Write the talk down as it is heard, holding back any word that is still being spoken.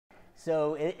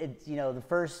So it's the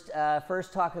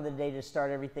first talk of the day to start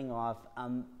everything off.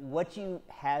 What you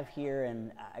have here,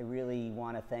 and I really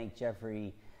want to thank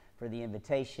Jeffrey for the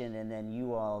invitation, and then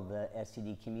you all, the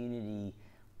SCD community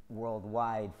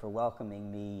worldwide, for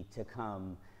welcoming me to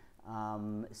come.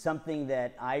 Something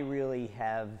that I really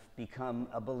have become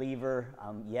a believer.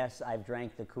 Yes, I've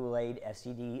drank the Kool-Aid,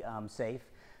 SCD safe,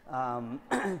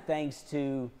 thanks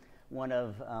to one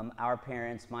of our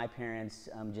parents, my parents,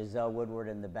 Giselle Woodward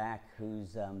in the back,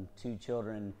 whose two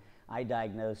children I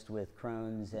diagnosed with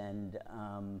Crohn's, and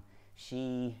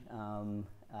she,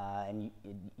 and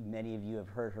many of you have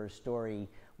heard her story,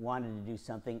 wanted to do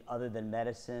something other than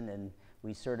medicine, and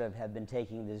we sort of have been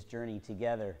taking this journey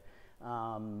together.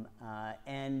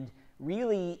 And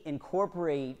really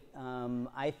incorporate,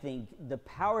 I think, the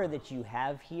power that you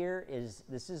have here is,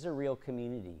 this is a real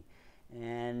community.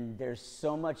 And there's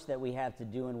so much that we have to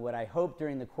do, and what I hope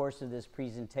during the course of this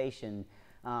presentation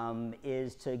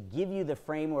is to give you the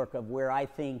framework of where I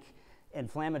think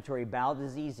inflammatory bowel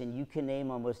disease, and you can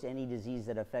name almost any disease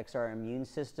that affects our immune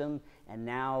system, and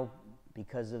now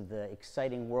because of the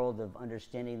exciting world of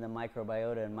understanding the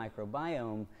microbiota and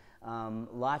microbiome,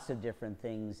 lots of different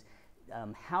things,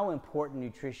 how important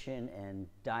nutrition and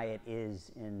diet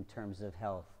is in terms of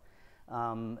health.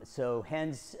 So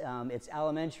hence, it's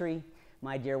Alimentary,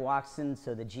 my dear Watson,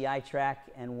 so the GI tract,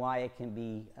 and why it can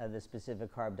be, the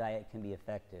specific carb diet can be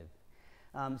effective.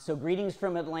 So greetings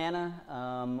from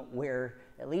Atlanta, where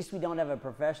at least we don't have a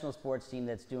professional sports team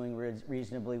that's doing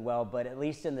reasonably well, but at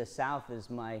least in the South, as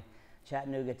my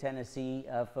Chattanooga, Tennessee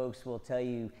folks will tell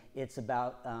you, it's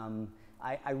about,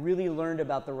 I really learned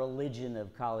about the religion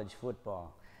of college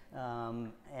football,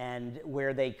 and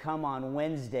where they come on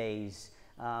Wednesdays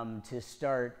to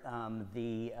start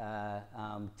the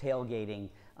tailgating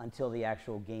until the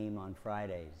actual game on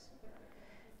Fridays.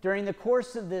 During the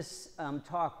course of this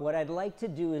talk, what I'd like to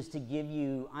do is to give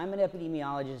you, I'm an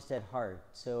epidemiologist at heart,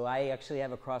 so I actually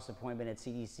have a cross appointment at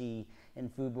CDC in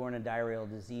foodborne and diarrheal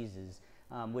diseases,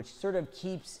 which sort of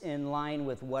keeps in line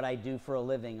with what I do for a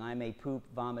living. I'm a poop,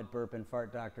 vomit, burp, and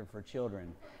fart doctor for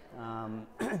children.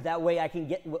 That way I can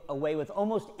get away with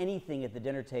almost anything at the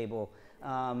dinner table,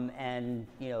 and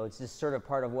it's just sort of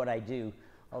part of what I do.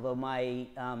 Although my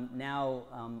now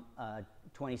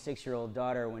 26-year-old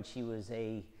daughter, when she was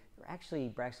actually,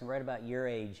 Braxton, right about your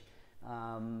age,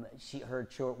 one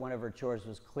of her chores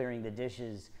was clearing the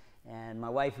dishes. And my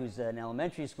wife, who's an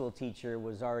elementary school teacher,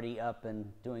 was already up and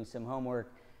doing some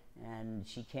homework, and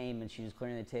she came and she was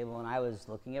clearing the table, and I was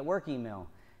looking at work email.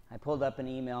 I pulled up an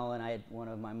email, and one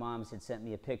of my moms had sent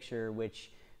me a picture,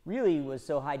 which really was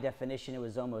so high definition it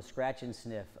was almost scratch and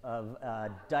sniff, of a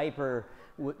diaper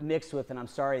mixed with, and I'm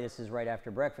sorry, this is right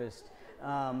after breakfast,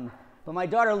 but my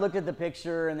daughter looked at the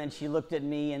picture, and then she looked at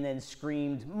me and then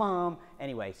screamed, "Mom!"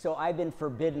 Anyway, so I've been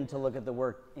forbidden to look at the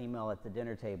work email at the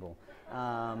dinner table.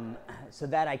 So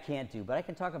that I can't do, but I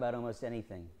can talk about almost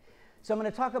anything. So I'm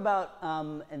going to talk about,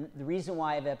 and the reason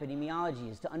why I have epidemiology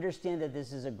is to understand that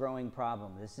this is a growing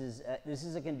problem. This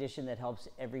is a condition that helps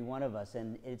every one of us,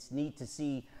 and it's neat to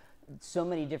see so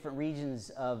many different regions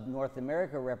of North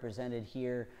America represented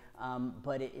here,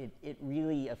 but it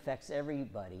really affects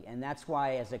everybody. And that's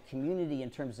why, as a community,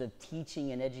 in terms of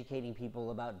teaching and educating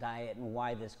people about diet and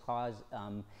why this cause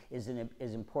is an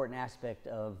important aspect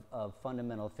of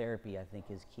fundamental therapy, I think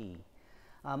is key.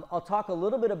 I'll talk a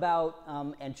little bit about,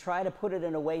 and try to put it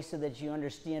in a way so that you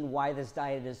understand why this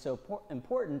diet is so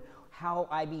important, how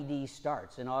IBD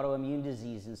starts, an autoimmune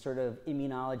disease, and sort of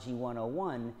immunology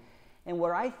 101. And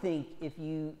where I think, if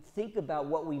you think about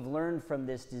what we've learned from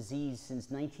this disease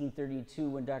since 1932,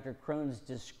 when Dr. Crohn's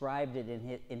described it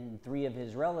in 3 of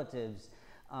his relatives,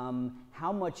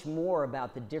 how much more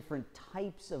about the different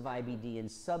types of IBD and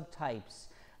subtypes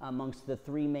amongst the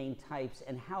 3 main types,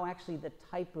 and how actually the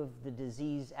type of the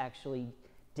disease actually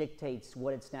dictates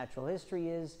what its natural history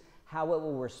is, how it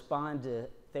will respond to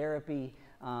therapy,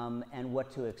 and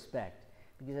what to expect.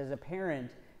 Because as a parent,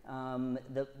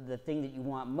 the thing that you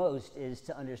want most is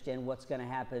to understand what's going to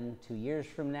happen 2 years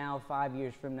from now, 5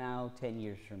 years from now, 10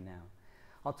 years from now.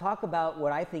 I'll talk about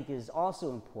what I think is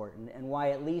also important, and why,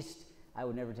 at least I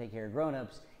would never take care of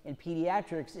grown-ups. In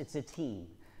pediatrics, it's a team.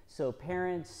 So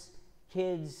parents,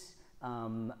 kids,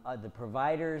 the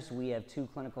providers, we have 2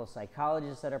 clinical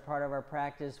psychologists that are part of our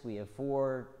practice. We have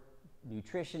 4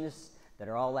 nutritionists that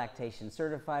are all lactation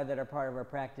certified that are part of our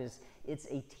practice. It's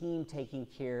a team taking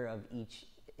care of each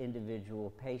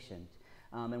individual patient.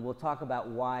 And we'll talk about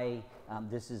why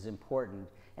this is important.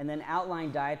 And then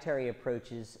outline dietary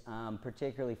approaches,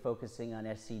 particularly focusing on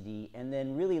SCD, and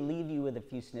then really leave you with a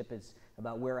few snippets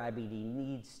about where IBD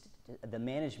needs the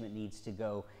management needs to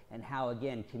go, and how,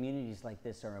 again, communities like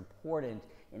this are important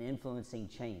in influencing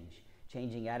change,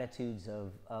 changing attitudes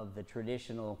of the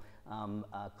traditional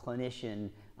clinician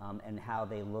and how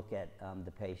they look at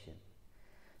the patient.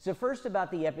 So first,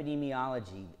 about the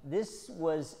epidemiology. This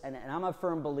was, and I'm a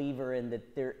firm believer in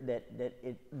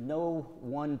that no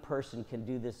one person can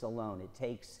do this alone. It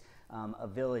takes a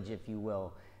village, if you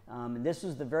will. This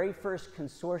was the very first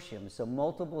consortium, so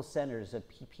multiple centers of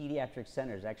pediatric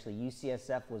centers. Actually,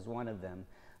 UCSF was one of them.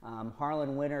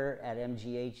 Harlan Winter at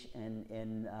MGH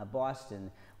in Boston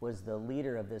was the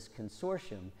leader of this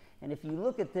consortium. And if you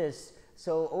look at this,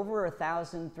 so over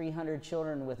 1,300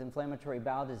 children with inflammatory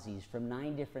bowel disease from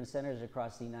 9 different centers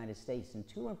across the United States. And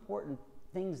 2 important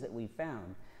things that we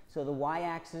found. So the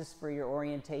y-axis for your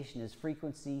orientation is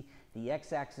frequency. The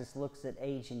x-axis looks at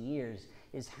age and years,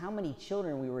 is how many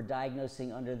children we were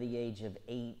diagnosing under the age of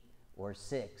 8 or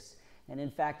 6. And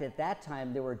in fact, at that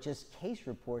time, there were just case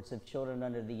reports of children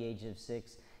under the age of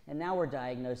 6, and now we're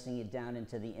diagnosing it down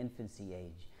into the infancy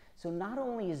age. So not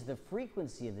only is the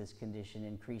frequency of this condition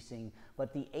increasing,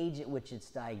 but the age at which it's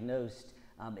diagnosed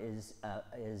is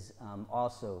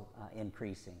also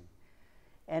increasing.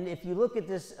 And if you look at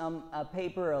this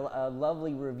paper, a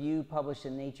lovely review published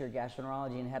in Nature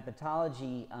Gastroenterology and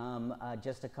Hepatology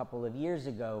just a couple of years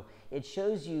ago, it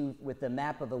shows you with the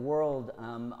map of the world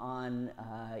on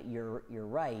your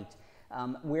right,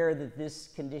 where this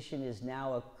condition is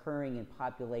now occurring in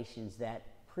populations that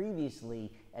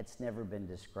previously it's never been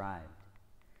described.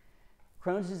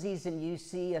 Crohn's disease and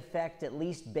UC affect, at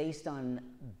least based on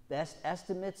best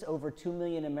estimates, over 2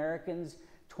 million Americans.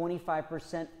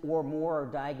 25% or more are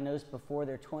diagnosed before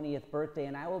their 20th birthday.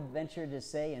 And I will venture to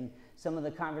say, in some of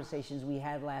the conversations we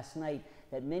had last night,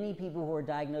 that many people who are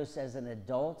diagnosed as an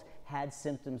adult had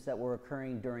symptoms that were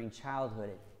occurring during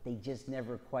childhood. They just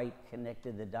never quite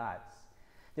connected the dots.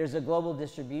 There's a global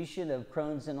distribution of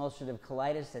Crohn's and ulcerative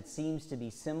colitis that seems to be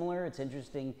similar. It's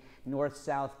interesting,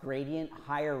 north-south gradient,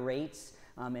 higher rates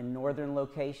in northern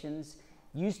locations.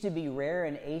 Used to be rare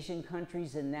in Asian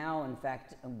countries, and now, in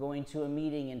fact, I'm going to a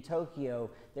meeting in Tokyo.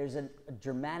 There's a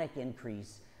dramatic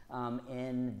increase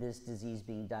in this disease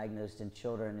being diagnosed in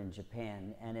children in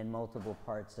Japan and in multiple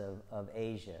parts of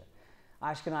Asia.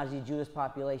 Ashkenazi Jewish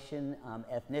population,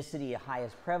 ethnicity,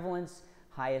 highest prevalence,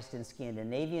 highest in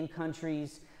Scandinavian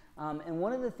countries. And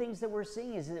one of the things that we're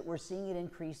seeing is that we're seeing it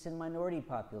increase in minority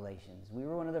populations. We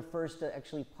were one of the first to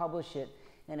actually publish it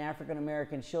in African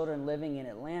American children living in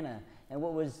Atlanta. And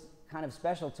what was kind of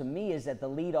special to me is that the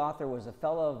lead author was a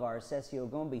fellow of ours, Sesi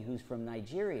Ogombi, who's from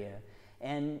Nigeria.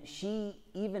 And she,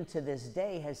 even to this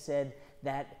day, has said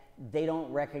that they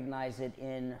don't recognize it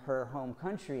in her home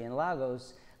country, in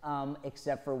Lagos,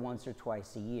 except for once or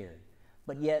twice a year.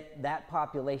 But yet that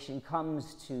population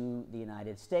comes to the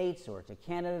United States or to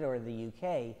Canada or the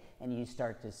UK, and you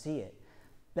start to see it.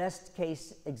 Best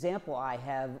case example I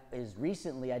have is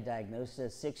recently I diagnosed a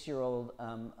 6-year-old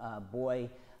boy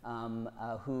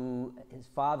who his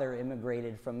father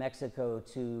immigrated from Mexico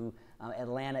to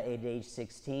Atlanta at age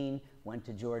 16, went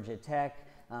to Georgia Tech,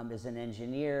 is an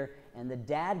engineer, and the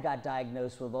dad got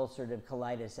diagnosed with ulcerative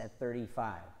colitis at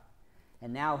 35.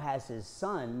 And now has his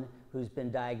son, who's been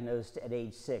diagnosed at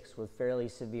age 6 with fairly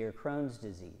severe Crohn's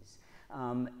disease.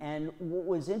 And what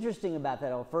was interesting about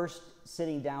that, first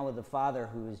sitting down with the father,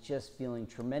 who was just feeling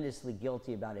tremendously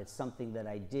guilty about it, something that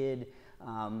I did.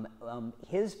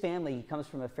 His family, he comes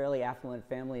from a fairly affluent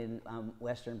family in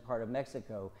western part of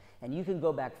Mexico, and you can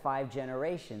go back 5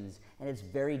 generations, and it's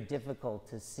very difficult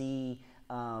to see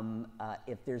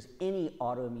if there's any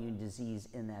autoimmune disease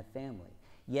in that family.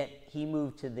 Yet he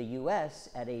moved to the US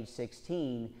at age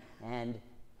 16, and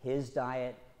his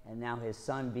diet, and now his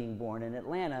son being born in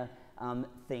Atlanta,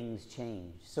 things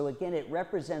changed. So again, it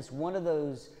represents one of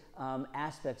those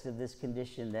aspects of this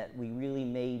condition that we really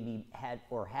may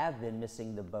have been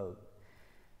missing the boat.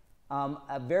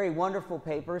 A very wonderful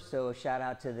paper, so a shout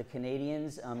out to the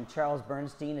Canadians. Charles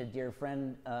Bernstein, a dear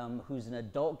friend who's an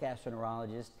adult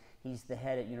gastroenterologist, he's the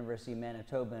head at University of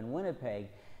Manitoba in Winnipeg,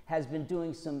 has been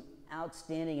doing some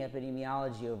outstanding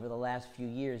epidemiology over the last few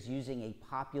years using a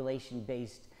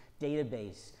population-based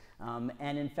database.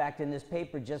 And in fact, in this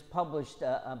paper just published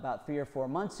about 3 or 4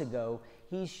 months ago,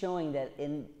 he's showing that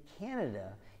in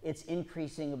Canada, it's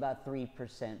increasing about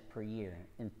 3% per year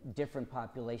in different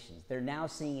populations. They're now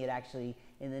seeing it actually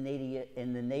in the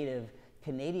native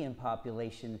Canadian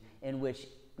population, in which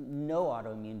no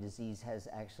autoimmune disease has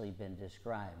actually been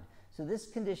described. So this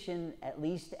condition, at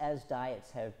least as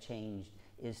diets have changed,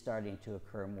 is starting to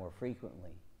occur more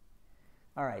frequently.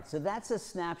 All right, so that's a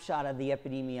snapshot of the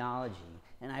epidemiology,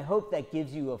 and I hope that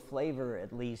gives you a flavor,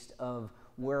 at least, of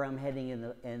where I'm heading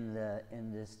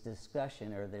in this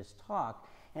discussion or this talk.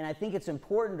 And I think it's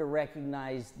important to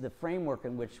recognize the framework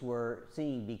in which we're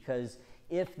seeing, because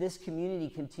if this community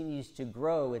continues to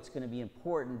grow, it's going to be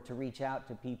important to reach out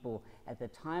to people at the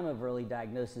time of early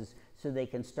diagnosis so they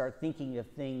can start thinking of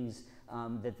things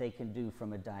that they can do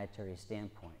from a dietary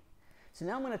standpoint. So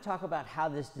now I'm going to talk about how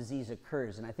this disease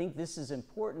occurs, and I think this is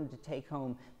important to take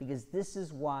home because this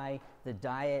is why the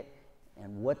diet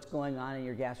and what's going on in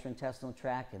your gastrointestinal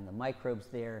tract and the microbes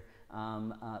there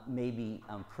may be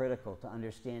critical to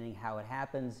understanding how it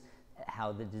happens,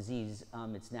 how the disease,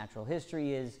 its natural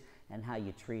history is, and how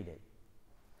you treat it.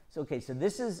 So, okay, so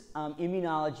this is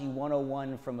Immunology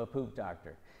 101 from a poop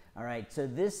doctor. All right, so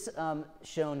this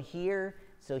shown here,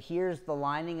 so here's the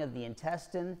lining of the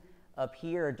intestine. Up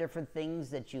here are different things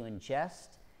that you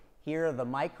ingest. Here are the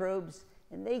microbes,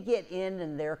 and they get in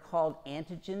and they're called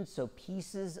antigens, so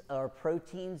pieces or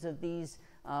proteins of these,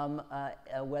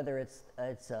 whether it's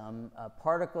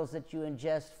particles that you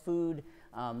ingest, food,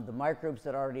 the microbes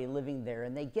that are already living there,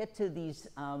 and they get to these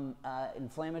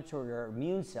inflammatory or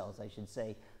immune cells, I should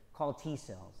say, called T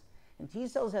cells. And T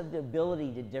cells have the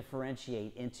ability to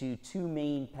differentiate into two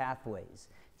main pathways.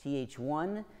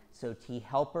 Th1, so T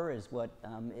helper is what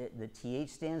the Th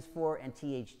stands for, and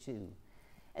Th2.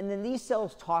 And then these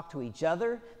cells talk to each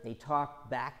other, they talk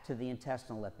back to the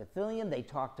intestinal epithelium, they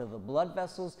talk to the blood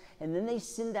vessels, and then they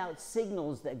send out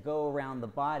signals that go around the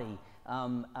body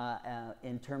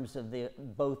in terms of the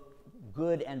both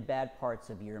good and bad parts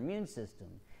of your immune system.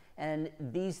 And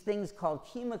these things called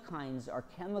chemokines are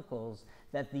chemicals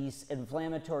that these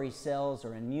inflammatory cells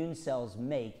or immune cells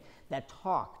make that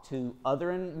talk to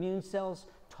other immune cells,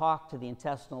 talk to the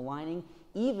intestinal lining,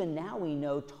 even now we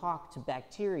know talk to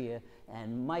bacteria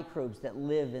and microbes that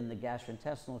live in the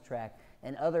gastrointestinal tract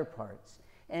and other parts.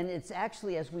 And it's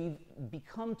actually, as we've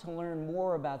become to learn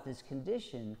more about this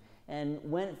condition and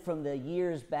went from the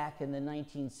years back in the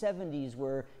 1970s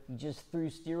where you just threw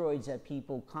steroids at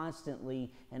people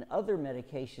constantly and other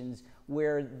medications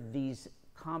where these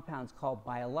compounds called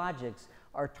biologics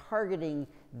are targeting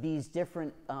these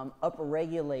different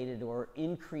upregulated or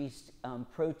increased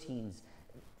proteins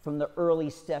from the early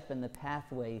step in the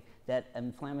pathway that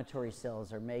inflammatory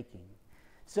cells are making.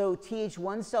 So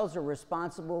Th1 cells are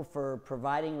responsible for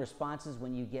providing responses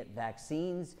when you get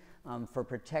vaccines, for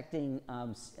protecting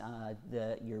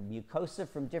your mucosa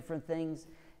from different things,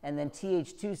 and then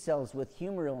Th2 cells with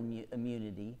humoral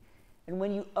immunity. And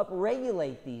when you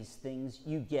upregulate these things,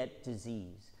 you get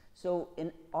disease. So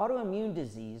in autoimmune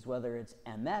disease, whether it's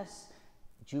MS,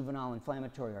 juvenile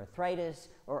inflammatory arthritis,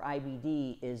 or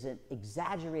IBD, is an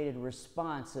exaggerated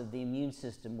response of the immune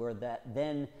system where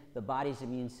then the body's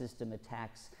immune system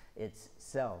attacks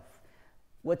itself.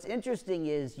 What's interesting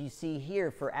is you see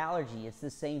here for allergy, it's the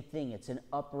same thing. It's an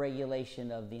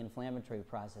upregulation of the inflammatory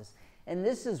process. And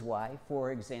this is why,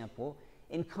 for example,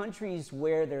 in countries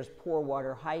where there's poor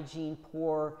water hygiene,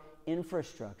 poor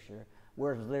infrastructure,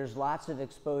 where there's lots of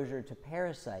exposure to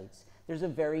parasites, there's a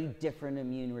very different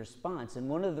immune response. And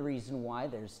one of the reasons why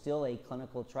there's still a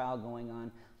clinical trial going on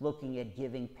looking at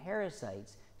giving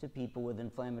parasites to people with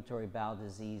inflammatory bowel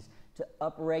disease to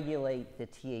upregulate the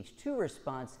Th2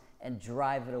 response and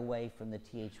drive it away from the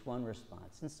Th1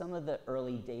 response. And some of the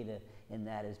early data in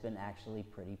that has been actually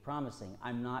pretty promising.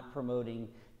 I'm not promoting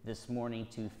this morning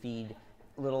to feed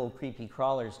little creepy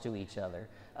crawlers to each other.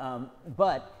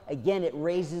 But again, it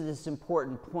raises this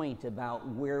important point about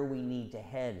where we need to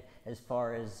head as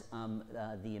far as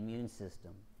the immune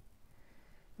system.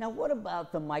 Now, what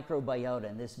about the microbiota?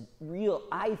 And this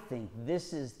I think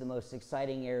this is the most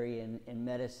exciting area in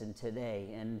medicine today.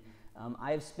 And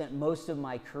I've spent most of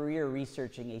my career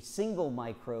researching a single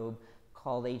microbe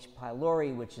called H.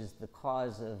 pylori, which is the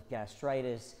cause of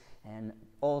gastritis and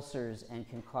ulcers and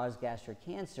can cause gastric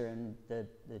cancer. And the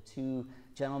two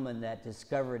gentlemen that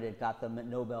discovered it got the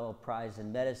Nobel Prize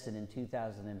in Medicine in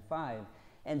 2005.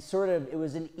 And sort of, it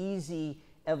was an easy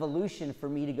evolution for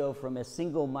me to go from a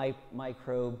single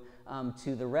microbe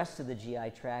to the rest of the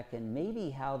GI tract and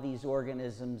maybe how these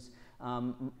organisms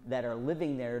that are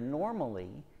living there normally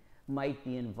might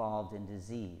be involved in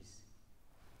disease.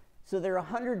 So there are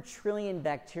 100 trillion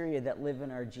bacteria that live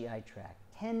in our GI tract,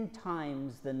 10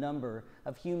 times the number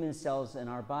of human cells in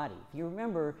our body. If you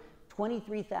remember,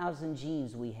 23,000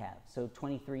 genes we have. So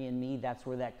 23andMe, that's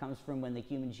where that comes from when the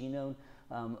human genome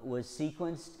was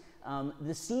sequenced.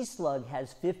 The sea slug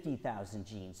has 50,000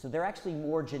 genes, so they're actually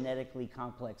more genetically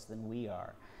complex than we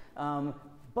are.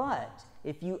 But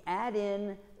if you add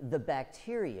in the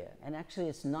bacteria, and actually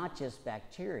it's not just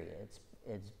bacteria,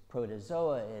 it's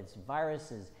protozoa, it's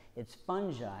viruses, it's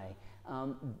fungi,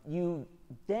 you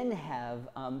then have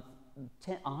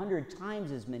 100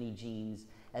 times as many genes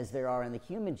as there are in the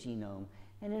human genome.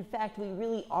 And in fact, we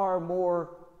really are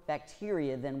more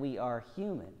bacteria than we are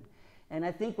human. And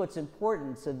I think what's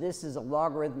important, so this is a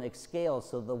logarithmic scale,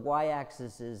 so the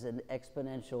y-axis is an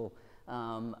exponential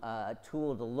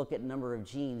tool to look at number of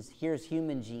genes. Here's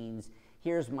human genes,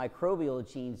 here's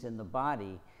microbial genes in the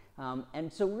body.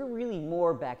 And so we're really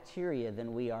more bacteria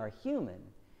than we are human.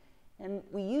 And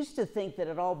we used to think that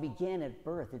it all began at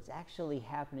birth. It's actually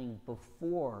happening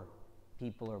before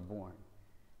people are born.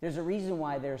 There's a reason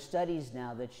why there are studies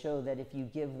now that show that if you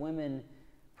give women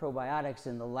probiotics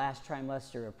in the last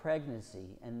trimester of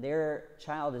pregnancy and their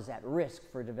child is at risk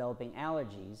for developing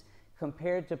allergies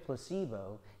compared to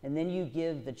placebo, and then you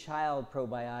give the child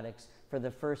probiotics for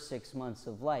the first 6 months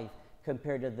of life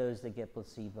compared to those that get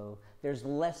placebo, there's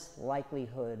less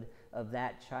likelihood of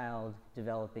that child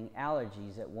developing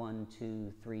allergies at 1,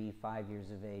 2, 3, 5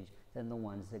 years of age than the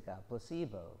ones that got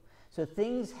placebo. So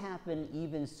things happen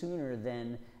even sooner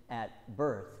than at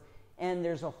birth. And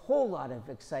there's a whole lot of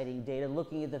exciting data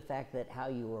looking at the fact that how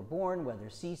you were born, whether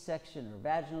C-section or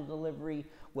vaginal delivery,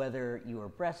 whether you were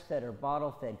breastfed or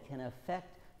bottle-fed, can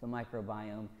affect the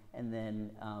microbiome and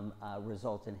then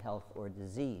result in health or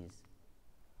disease.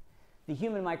 The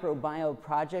Human Microbiome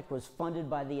Project was funded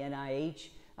by the NIH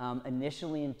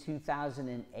initially in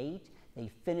 2008. They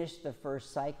finished the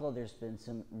first cycle. There's been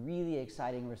some really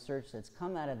exciting research that's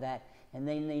come out of that, and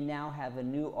then they now have a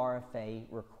new RFA,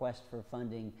 request for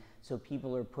funding, so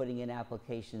people are putting in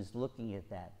applications looking at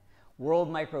that. World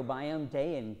Microbiome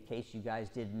Day, in case you guys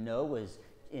didn't know, was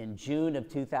in June of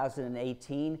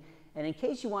 2018. And in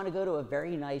case you want to go to a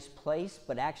very nice place,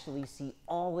 but actually see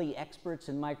all the experts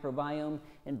in microbiome,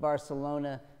 in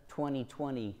Barcelona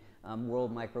 2020,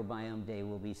 World Microbiome Day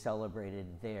will be celebrated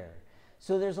there.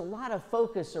 So there's a lot of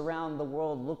focus around the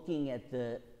world looking at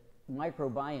the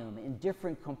microbiome in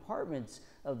different compartments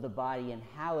of the body and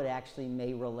how it actually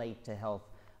may relate to health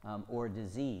or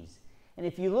disease. And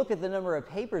if you look at the number of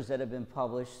papers that have been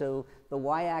published, so the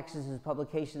y-axis is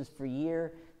publications per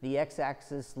year, the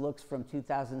x-axis looks from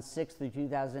 2006 through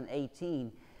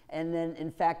 2018, and then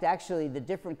in fact actually the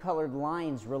different colored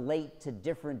lines relate to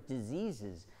different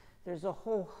diseases. There's a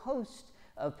whole host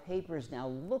of papers now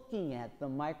looking at the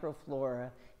microflora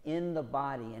in the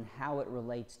body and how it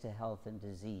relates to health and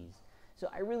disease. So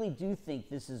I really do think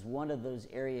this is one of those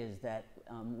areas that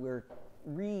we're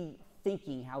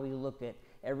rethinking how we look at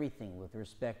everything with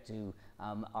respect to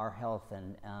our health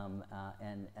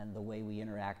and the way we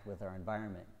interact with our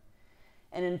environment.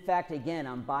 And in fact, again,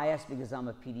 I'm biased because I'm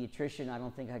a pediatrician. I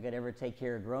don't think I could ever take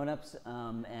care of grown-ups,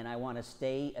 and I want to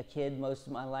stay a kid most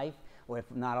of my life, or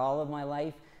if not all of my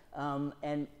life.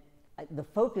 And the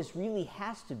focus really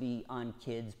has to be on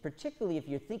kids, particularly if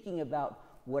you're thinking about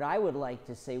what I would like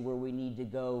to say where we need to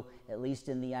go, at least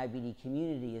in the IBD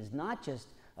community, is not just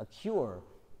a cure,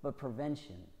 but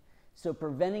prevention. So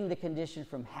preventing the condition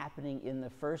from happening in the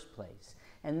first place.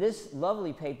 And this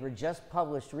lovely paper just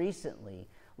published recently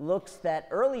looks at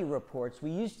early reports.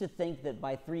 We used to think that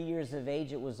by 3 years of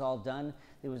age it was all done.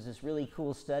 There was this really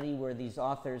cool study where these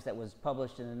authors, that was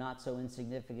published in a not so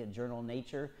insignificant journal,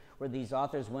 Nature, where these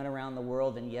authors went around the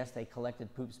world and yes, they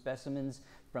collected poop specimens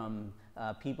from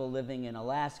people living in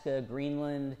Alaska,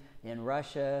 Greenland, in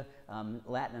Russia,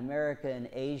 Latin America, and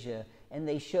Asia. And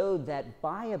they showed that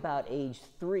by about age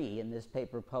 3, in this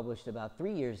paper published about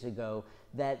 3 years ago,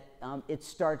 that it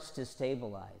starts to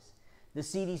stabilize. The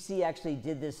CDC actually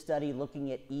did this study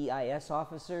looking at EIS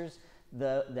officers.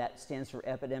 That stands for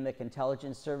Epidemic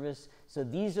Intelligence Service. So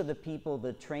these are the people,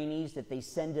 the trainees that they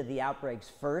send to the outbreaks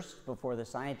first before the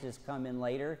scientists come in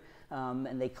later.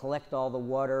 And they collect all the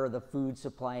water, the food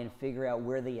supply, and figure out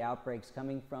where the outbreak's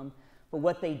coming from. But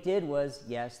what they did was,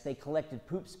 yes, they collected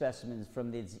poop specimens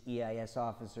from these EIS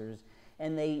officers,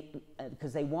 and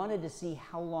because they wanted to see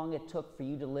how long it took for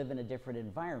you to live in a different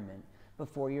environment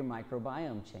before your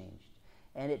microbiome changed.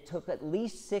 And it took at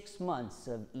least 6 months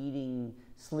of eating,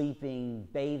 sleeping,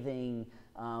 bathing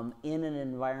in an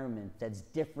environment that's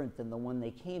different than the one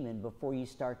they came in before you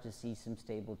start to see some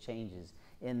stable changes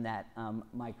in that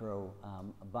microbiome.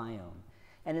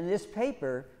 And in this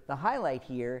paper, the highlight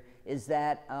here is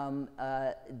that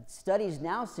studies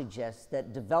now suggest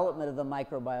that development of the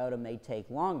microbiota may take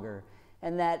longer,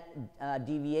 and that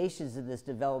deviations in this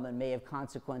development may have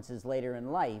consequences later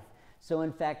in life. So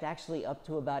in fact, actually up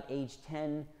to about age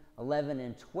 10, 11,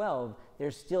 and 12,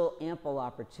 there's still ample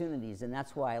opportunities, and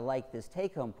that's why I like this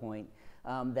take-home point,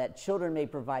 that children may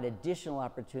provide additional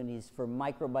opportunities for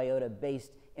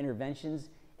microbiota-based interventions.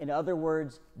 In other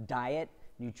words, diet,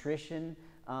 nutrition,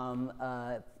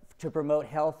 to promote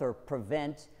health or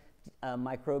prevent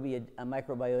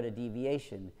microbiota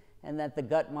deviation. and that the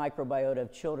gut microbiota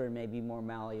of children may be more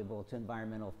malleable to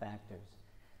environmental factors.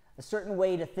 A certain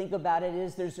way to think about it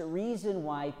is there's a reason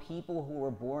why people who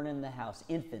were born in the house,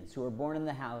 infants who are born in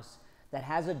the house that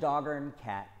has a dog or a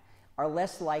cat, are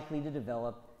less likely to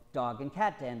develop dog and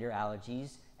cat dander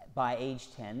allergies by age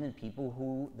 10 than people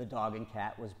who the dog and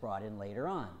cat was brought in later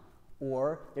on.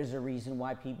 Or there's a reason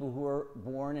why people who are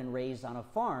born and raised on a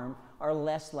farm are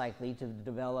less likely to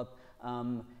develop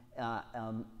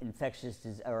infectious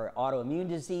or autoimmune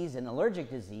disease and allergic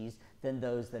disease than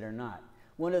those that are not.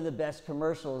 One of the best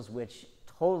commercials, which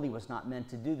totally was not meant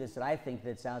to do this, that I think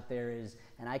that's out there is,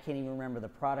 and I can't even remember the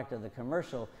product of the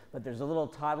commercial, but there's a little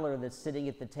toddler that's sitting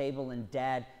at the table, and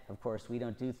dad, of course, we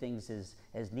don't do things as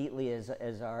neatly as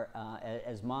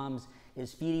moms,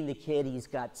 is feeding the kid. He's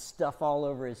got stuff all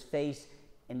over his face,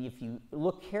 and if you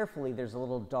look carefully, there's a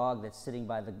little dog that's sitting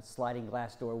by the sliding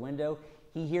glass door window.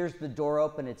 He hears the door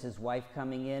open, it's his wife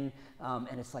coming in,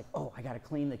 and it's like, oh, I gotta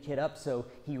clean the kid up. So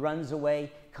he runs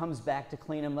away, comes back to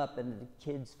clean him up, and the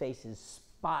kid's face is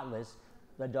spotless.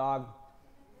 The dog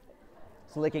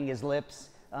is licking his lips.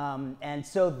 And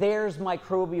so there's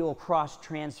microbial cross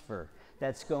transfer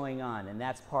that's going on, and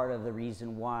that's part of the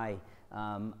reason why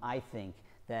I think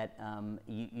that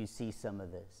you see some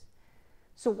of this.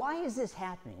 So why is this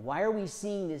happening? Why are we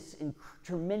seeing this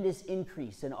tremendous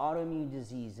increase in autoimmune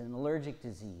disease and allergic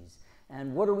disease?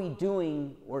 And what are we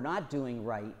doing or not doing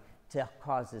right to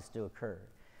cause this to occur?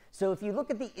 So if you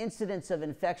look at the incidence of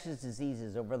infectious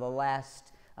diseases over the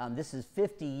last, this is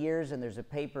 50 years, and there's a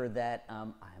paper that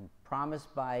I'm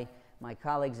promised by my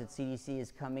colleagues at CDC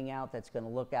is coming out that's going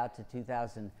to look out to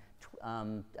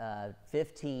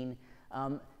 2015.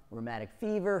 Rheumatic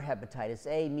fever, hepatitis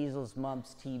A, measles,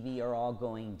 mumps, TB are all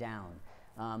going down.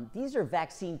 These are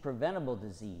vaccine preventable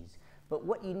disease, but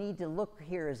what you need to look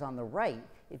here is on the right.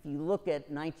 If you look at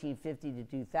 1950 to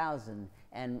 2000,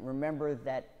 and remember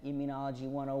that Immunology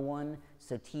 101,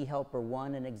 so T helper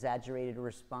 1, an exaggerated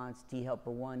response, T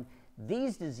helper 1,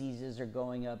 these diseases are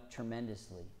going up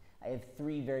tremendously. I have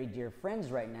 3 very dear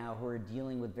friends right now who are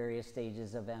dealing with various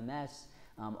stages of MS,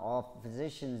 all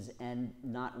physicians, and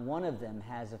not one of them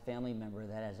has a family member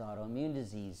that has autoimmune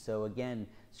disease. So again,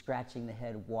 scratching the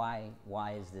head, why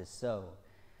is this so?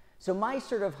 So my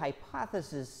sort of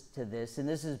hypothesis to this, and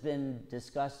this has been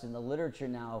discussed in the literature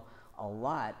now a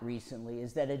lot recently,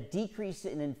 is that a decrease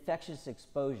in infectious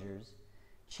exposures,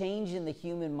 change in the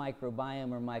human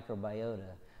microbiome or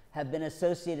microbiota, have been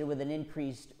associated with an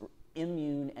increased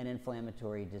immune and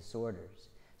inflammatory disorders.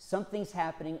 Something's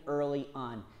happening early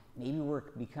on. Maybe we're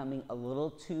becoming a little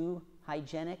too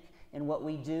hygienic in what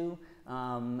we do,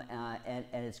 and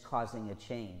it's causing a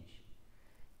change.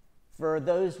 For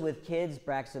those with kids,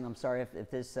 Braxton, I'm sorry if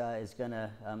this is going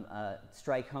to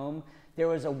strike home. There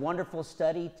was a wonderful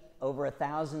study, over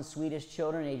 1,000 Swedish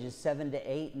children ages 7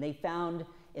 to 8, and they found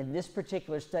in this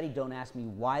particular study, don't ask me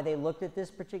why they looked at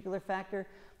this particular factor,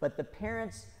 but the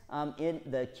parents,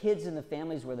 the kids in the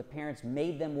families where the parents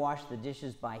made them wash the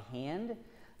dishes by hand,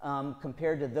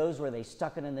 compared to those where they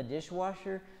stuck it in the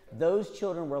dishwasher, those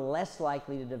children were less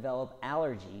likely to develop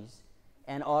allergies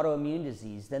and autoimmune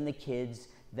disease than the kids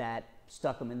that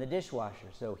stuck them in the dishwasher.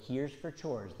 So here's for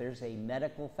chores. There's a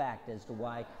medical fact as to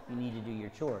why you need to do your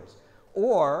chores.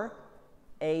 Or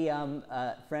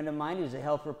a friend of mine who's a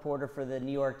health reporter for the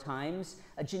New York Times,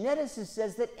 a geneticist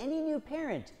says that any new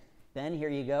parent, then here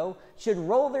you go, should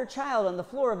roll their child on the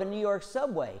floor of a New York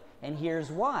subway. And here's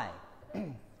why.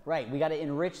 Right, we got to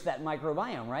enrich that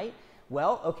microbiome, right?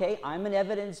 Well, okay, I'm an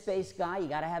evidence-based guy. You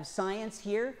got to have science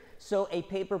here. So a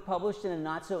paper published in a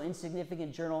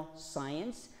not-so-insignificant journal,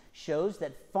 Science, shows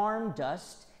that farm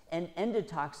dust and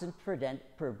endotoxin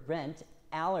prevent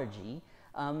allergy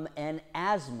and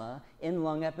asthma in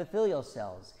lung epithelial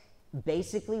cells.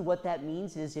 Basically, what that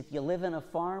means is if you live in a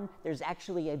farm, there's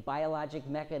actually a biologic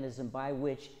mechanism by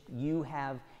which you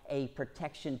have a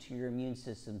protection to your immune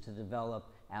system to develop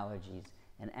allergies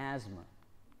and asthma.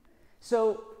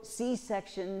 So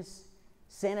C-sections,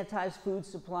 sanitized food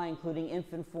supply, including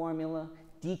infant formula,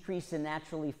 decrease in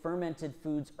naturally fermented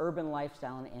foods, urban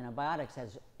lifestyle, and antibiotics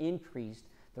has increased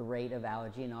the rate of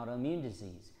allergy and autoimmune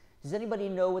disease. Does anybody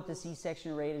know what the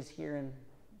C-section rate is here in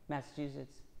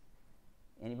Massachusetts?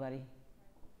 Anybody?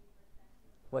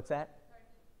 What's that?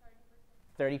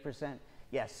 30%?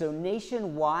 Yeah, so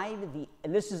nationwide,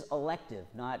 and this is elective,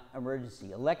 not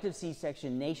emergency. Elective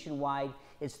C-section nationwide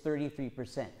is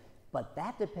 33%, but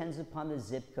that depends upon the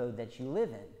zip code that you live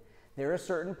in. There are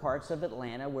certain parts of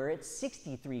Atlanta where it's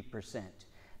 63%.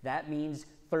 That means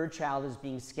third child is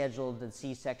being scheduled the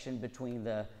C-section between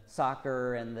the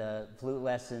soccer and the flute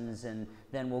lessons, and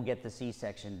then we'll get the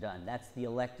C-section done. That's the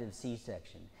elective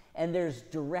C-section. And there's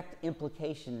direct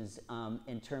implications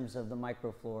in terms of the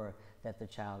microflora that the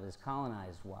child is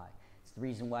colonized. Why? It's the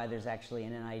reason why there's actually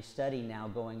an NIH study now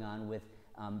going on with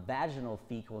vaginal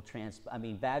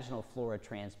flora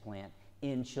transplant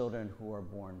in children who are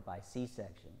born by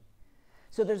C-section.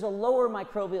 So there's a lower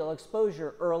microbial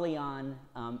exposure early on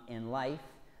in life.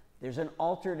 There's an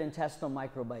altered intestinal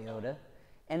microbiota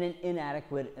and an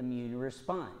inadequate immune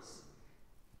response.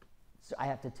 So I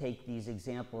have to take these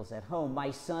examples at home.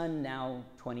 My son, now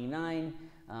 29,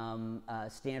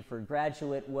 Stanford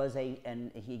graduate,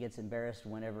 and he gets embarrassed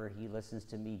whenever he listens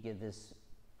to me give this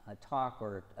talk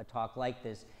or a talk like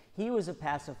this. He was a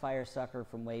pacifier sucker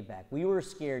from way back. We were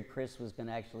scared Chris was going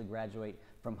to actually graduate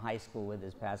from high school with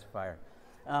his pacifier.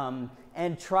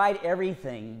 And tried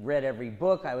everything, read every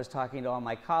book. I was talking to all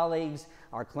my colleagues,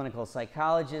 our clinical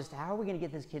psychologist. How are we going to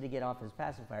get this kid to get off his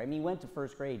pacifier? I mean, he went to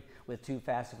first grade with 2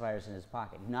 pacifiers in his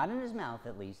pocket, not in his mouth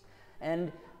at least.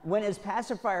 And when his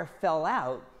pacifier fell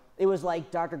out, it was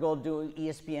like Dr. Gold doing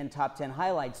ESPN Top 10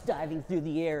 highlights, diving through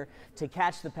the air to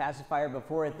catch the pacifier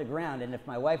before it hit the ground. And if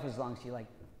my wife was along, she's like,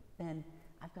 Ben,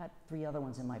 I've got 3 other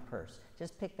ones in my purse.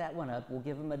 Just pick that one up. We'll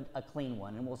give him a clean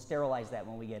one, and we'll sterilize that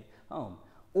when we get home.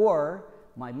 Or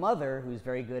my mother, who's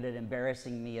very good at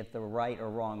embarrassing me at the right or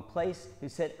wrong place, who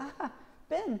said,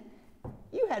 Ben,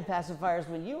 you had pacifiers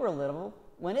when you were little.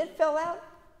 When it fell out,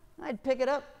 I'd pick it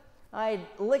up, I'd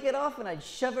lick it off, and I'd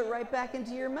shove it right back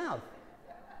into your mouth.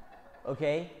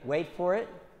 Okay, wait for it.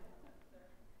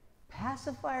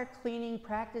 Pacifier cleaning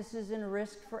practices and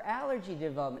risk for allergy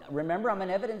development. Remember, I'm an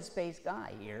evidence-based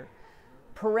guy here.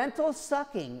 Parental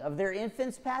sucking of their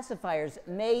infants' pacifiers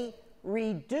may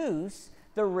reduce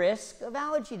the risk of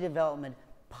allergy development,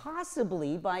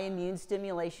 possibly by immune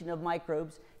stimulation of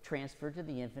microbes transferred to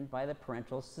the infant by the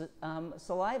parental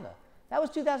saliva. That was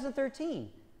 2013,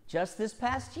 just this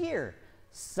past year.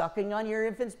 Sucking on your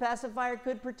infant's pacifier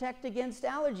could protect against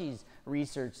allergies,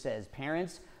 research says.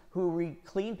 Parents who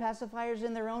clean pacifiers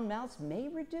in their own mouths may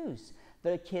reduce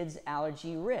the kid's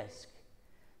allergy risk.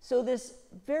 So this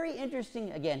very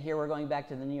interesting, again, here we're going back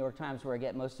to the New York Times where I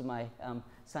get most of my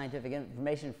scientific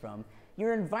information from.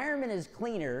 Your environment is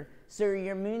cleaner, so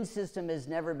your immune system has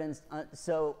never been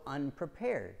so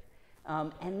unprepared.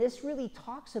 And this really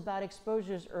talks about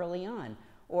exposures early on.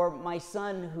 Or my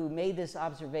son, who made this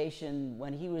observation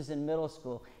when he was in middle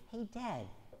school, hey, Dad,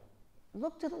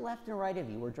 look to the left and right of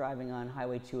you. We're driving on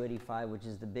Highway 285, which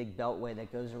is the big beltway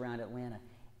that goes around Atlanta.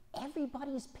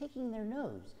 Everybody's picking their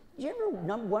nose. Do you ever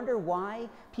wonder why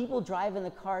people drive in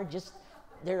the car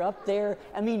they're up there,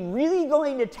 I mean, really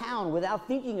going to town without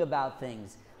thinking about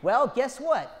things? Well, guess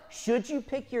what? Should you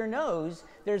pick your nose,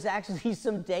 there's actually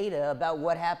some data about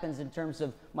what happens in terms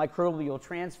of microbial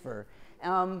transfer.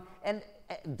 And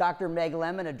Dr. Meg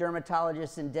Lemon, a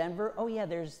dermatologist in Denver, oh yeah,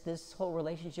 there's this whole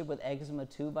relationship with eczema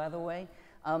too, by the way.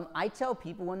 I tell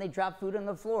people when they drop food on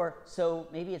the floor, so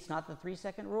maybe it's not the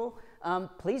 3-second rule,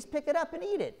 please pick it up and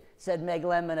eat it, said Meg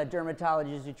Lemon, a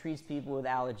dermatologist who treats people with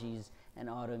allergies and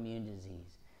autoimmune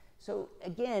disease. So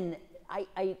again,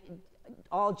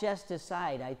 all jest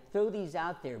aside, I throw these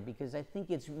out there because I think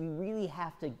we really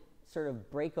have to sort of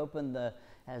break open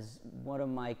as one of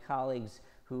my colleagues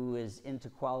who is into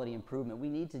quality improvement, we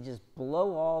need to just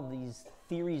blow all these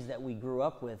theories that we grew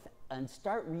up with and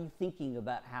start rethinking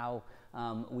about how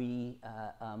we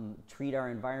treat our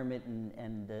environment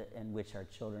and in which our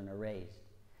children are raised.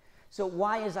 So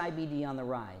why is IBD on the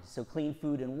rise? So clean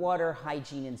food and water,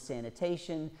 hygiene and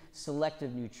sanitation,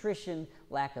 selective nutrition,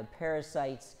 lack of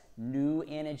parasites, new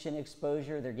antigen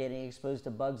exposure, they're getting exposed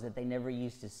to bugs that they never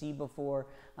used to see before,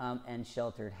 and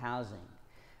sheltered housing.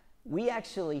 We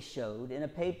actually showed in a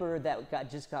paper that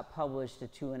just got published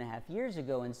 2.5 years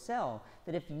ago in Cell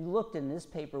that if you looked in this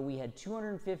paper, we had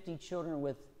 250 children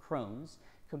with Crohn's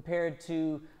compared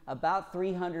to about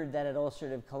 300 that had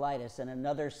ulcerative colitis and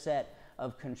another set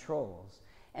of controls.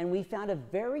 And we found a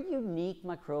very unique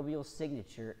microbial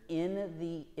signature in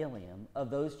the ileum of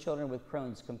those children with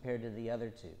Crohn's compared to the other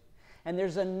two. And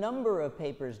there's a number of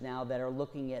papers now that are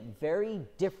looking at very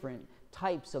different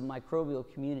types of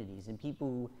microbial communities and people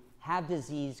who have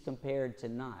disease compared to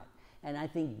not. And I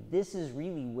think this is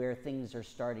really where things are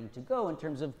starting to go in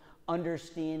terms of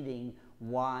understanding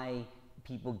why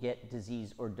people get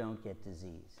disease or don't get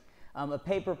disease. A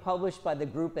paper published by the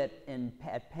group at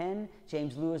Penn.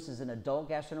 James Lewis is an adult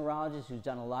gastroenterologist who's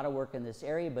done a lot of work in this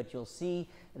area, but you'll see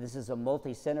this is a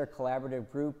multi-center collaborative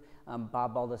group.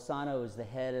 Bob Baldessano is the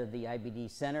head of the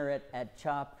IBD Center at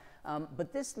CHOP.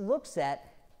 But this looks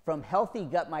at from healthy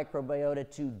gut microbiota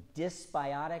to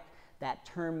dysbiotic. That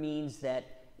term means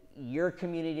that your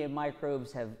community of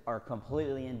microbes are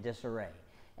completely in disarray.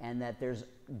 and that there's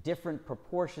different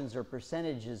proportions or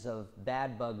percentages of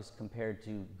bad bugs compared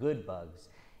to good bugs.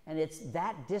 And it's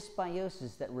that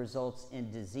dysbiosis that results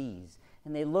in disease.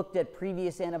 And they looked at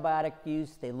previous antibiotic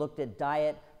use, they looked at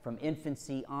diet from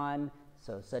infancy on,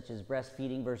 so such as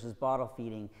breastfeeding versus bottle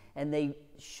feeding, and they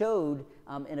showed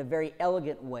in a very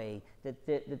elegant way that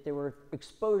there were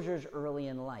exposures early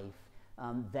in life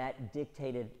that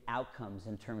dictated outcomes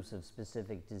in terms of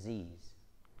specific disease.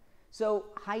 So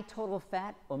high total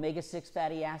fat, omega-6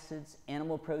 fatty acids,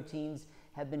 animal proteins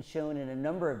have been shown in a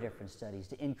number of different studies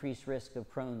to increase risk of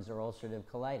Crohn's or ulcerative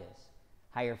colitis.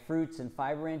 Higher fruits and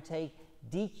fiber intake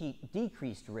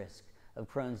decreased risk of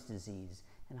Crohn's disease,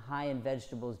 and high in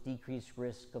vegetables decreased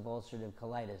risk of ulcerative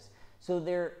colitis. So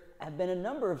there have been a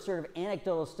number of sort of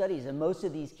anecdotal studies, and most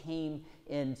of these came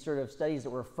in sort of studies that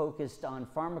were focused on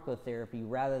pharmacotherapy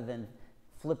rather than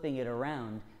flipping it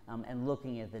around and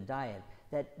looking at the diet,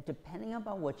 that depending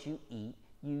upon what you eat,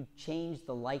 you change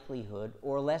the likelihood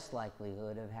or less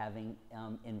likelihood of having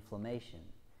inflammation.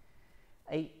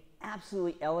 An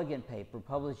absolutely elegant paper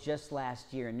published just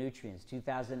last year in Nutrients,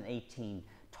 2018,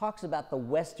 talks about the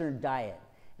Western diet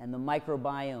and the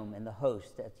microbiome and the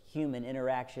host, that human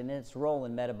interaction, and its role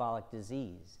in metabolic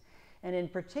disease. And in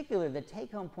particular, the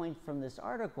take-home point from this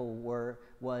article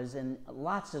was, in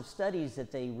lots of studies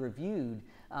that they reviewed,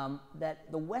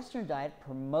 that the Western diet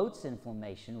promotes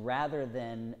inflammation rather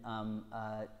than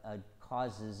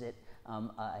causes it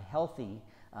a healthy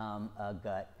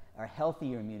gut or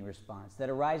healthier immune response that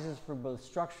arises from both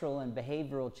structural and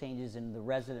behavioral changes in the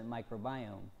resident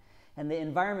microbiome. And the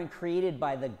environment created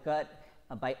by the gut,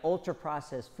 by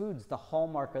ultra-processed foods, the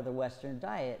hallmark of the Western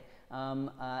diet,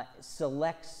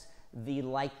 selects the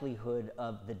likelihood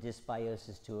of the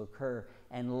dysbiosis to occur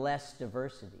and less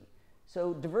diversity.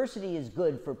 So diversity is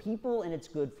good for people and it's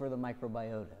good for the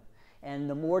microbiota. And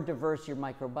the more diverse your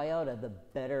microbiota, the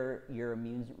better your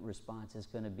immune response is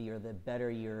going to be, or the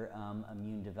better your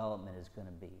immune development is going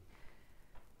to be.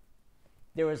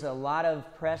 There was a lot of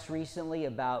press recently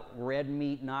about red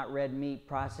meat, not red meat,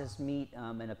 processed meat,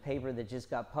 in a paper that just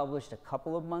got published a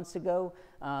couple of months ago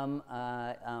in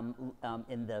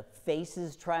the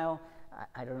FACES trial.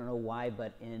 I don't know why,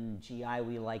 but in GI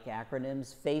we like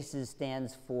acronyms. FACES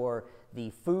stands for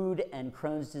the Food and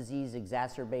Crohn's Disease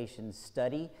Exacerbation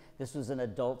Study. This was an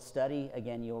adult study.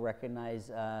 Again, you'll recognize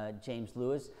James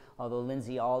Lewis, although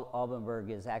Lindsay Albenberg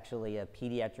is actually a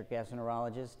pediatric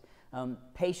gastroenterologist.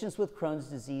 Patients with Crohn's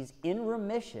disease in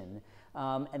remission,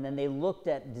 and then they looked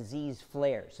at disease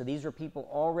flares. So these were people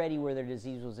already where their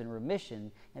disease was in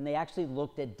remission, and they actually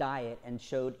looked at diet and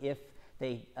showed if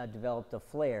they developed a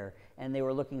flare, and they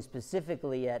were looking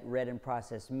specifically at red and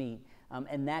processed meat,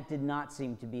 and that did not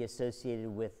seem to be associated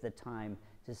with the time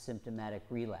to symptomatic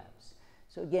relapse.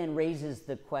 So again, raises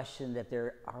the question that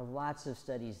there are lots of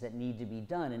studies that need to be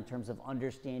done in terms of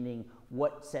understanding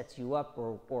what sets you up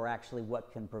or actually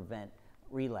what can prevent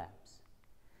relapse.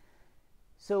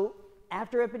 So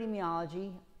after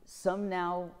epidemiology, some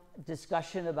now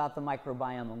discussion about the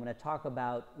microbiome. I'm going to talk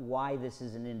about why this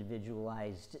is an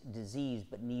individualized disease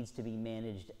but needs to be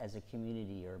managed as a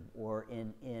community or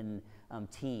in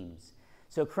teams.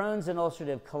 So Crohn's and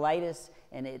ulcerative colitis,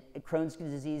 and Crohn's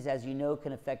disease, as you know,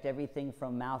 can affect anything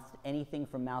from mouth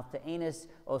to anus.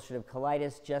 Ulcerative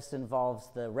colitis just involves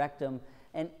the rectum,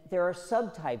 and there are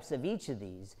subtypes of each of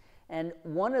these. And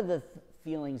one of the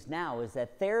feelings now is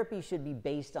that therapy should be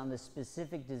based on the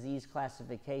specific disease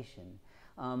classification,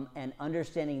 and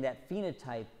understanding that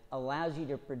phenotype allows you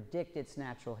to predict its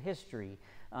natural history,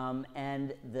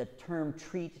 and the term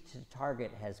treat to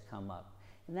target has come up.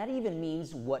 And that even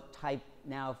means what type,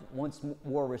 now once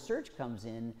more research comes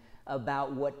in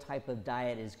about what type of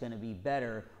diet is going to be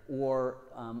better or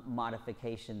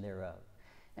modification thereof.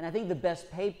 And I think the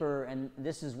best paper, and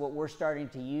this is what we're starting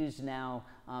to use now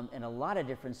in a lot of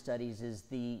different studies, is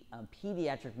the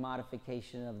pediatric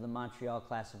modification of the Montreal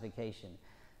classification.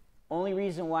 Only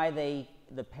reason why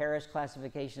the Paris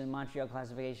classification and Montreal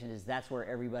classification is that's where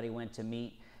everybody went to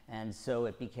meet, and so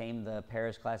it became the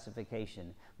Paris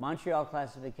classification. Montreal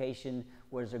classification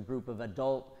was a group of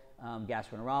adult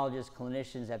gastroenterologists,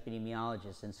 clinicians,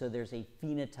 epidemiologists, and so there's a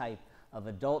phenotype of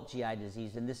adult GI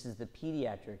disease, and this is the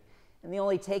pediatric. And the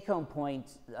only take-home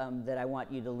point that I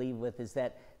want you to leave with is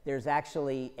that there's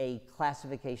actually a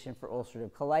classification for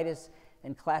ulcerative colitis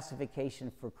and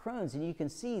classification for Crohn's, and you can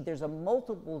see there's a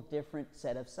multiple different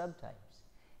set of subtypes.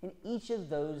 And each of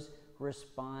those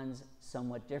responds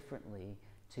somewhat differently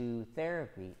to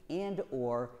therapy and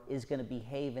or is going to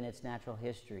behave in its natural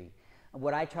history.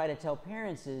 What I try to tell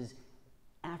parents is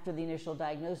after the initial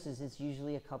diagnosis, it's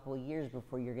usually a couple of years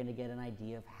before you're going to get an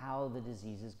idea of how the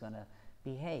disease is going to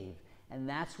behave. And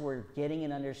that's where getting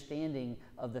an understanding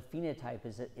of the phenotype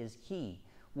is key.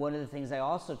 One of the things I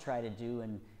also try to do,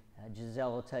 and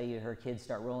Giselle will tell you her kids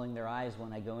start rolling their eyes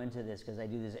when I go into this, because I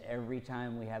do this every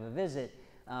time we have a visit,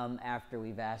 after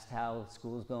we've asked how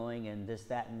school's going and this,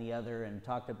 that, and the other, and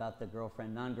talked about the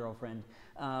girlfriend, non-girlfriend,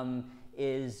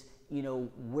 is, you know,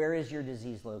 where is your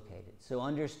disease located? So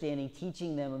understanding,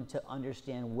 teaching them to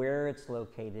understand where it's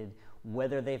located,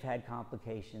 whether they've had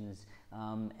complications,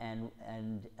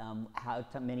 and how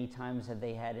many times have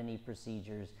they had any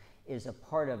procedures, is a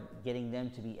part of getting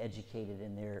them to be educated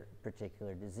in their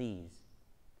particular disease.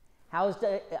 How is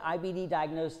IBD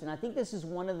diagnosed? And I think this is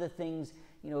one of the things,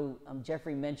 you know,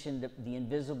 Jeffrey mentioned the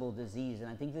invisible disease, and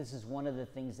I think this is one of the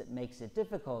things that makes it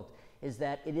difficult, is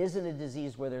that it isn't a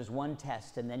disease where there's one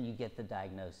test and then you get the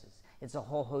diagnosis. It's a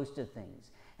whole host of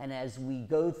things. And as we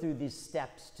go through these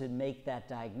steps to make that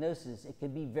diagnosis, it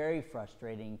can be very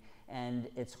frustrating, and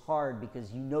it's hard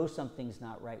because you know something's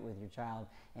not right with your child,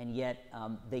 and yet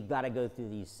they've got to go through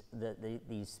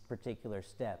these particular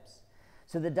steps.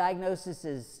 So the diagnosis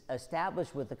is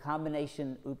established with a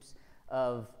combination,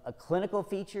 of clinical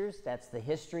features, that's the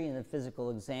history and the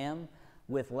physical exam,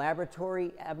 with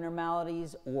laboratory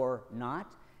abnormalities or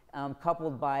not,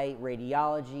 coupled by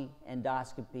radiology,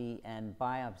 endoscopy, and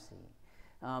biopsy.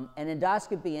 And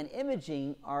endoscopy and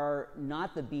imaging are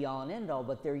not the be-all and end-all,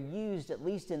 but they're used, at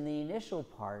least in the initial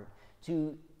part,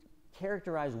 to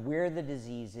characterize where the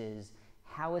disease is,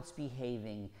 how it's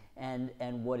behaving,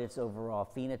 and what its overall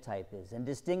phenotype is, and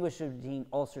distinguish between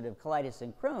ulcerative colitis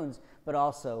and Crohn's, but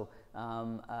also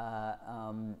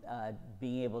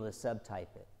being able to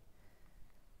subtype it.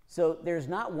 So there's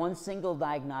not one single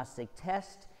diagnostic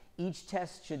test. Each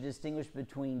test should distinguish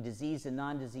between disease and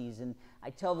non-disease, and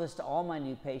I tell this to all my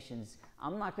new patients: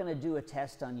 I'm not going to do a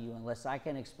test on you unless I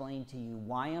can explain to you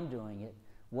why I'm doing it,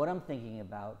 what I'm thinking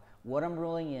about, what I'm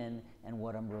ruling in, and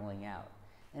what I'm ruling out.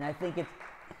 And I think it's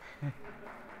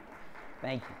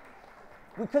thank you.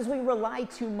 Because we rely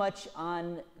too much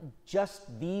on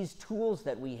just these tools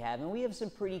that we have, and we have some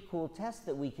pretty cool tests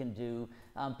that we can do,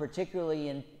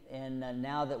 particularly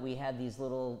now that we have these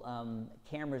little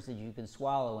cameras that you can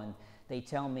swallow, and they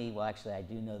tell me, well, actually I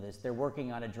do know this, they're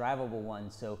working on a drivable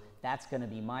one, so that's going to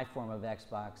be my form of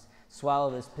Xbox.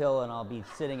 Swallow this pill and I'll be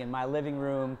sitting in my living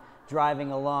room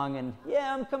driving along, and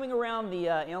yeah, I'm coming around the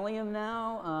Alien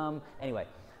now. Anyway,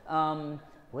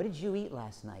 what did you eat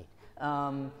last night?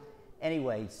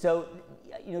 Anyway, so,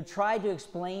 you know, try to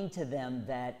explain to them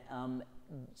that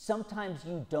sometimes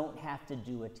you don't have to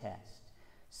do a test.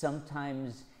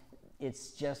 Sometimes it's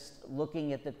just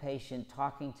looking at the patient,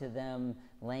 talking to them,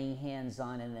 laying hands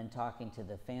on, and then talking to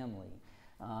the family.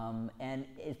 And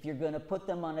if you're going to put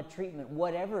them on a treatment,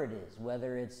 whatever it is,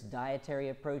 whether it's dietary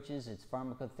approaches, it's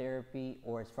pharmacotherapy,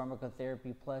 or it's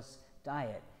pharmacotherapy plus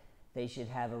diet, they should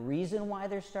have a reason why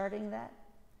they're starting that.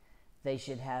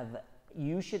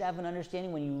 You should have an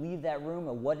understanding when you leave that room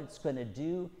of what it's going to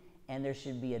do, and there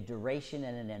should be a duration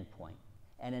and an endpoint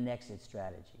and an exit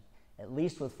strategy, at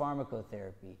least with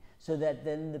pharmacotherapy, so that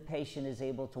then the patient is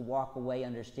able to walk away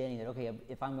understanding that, okay,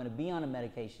 if I'm going to be on a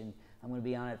medication, I'm going to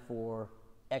be on it for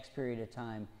X period of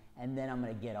time, and then I'm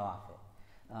going to get off it.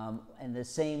 And the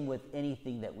same with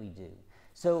anything that we do.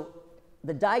 So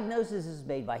the diagnosis is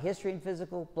made by history and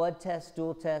physical, blood tests,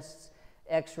 stool tests,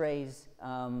 X-rays,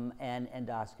 and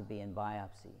endoscopy and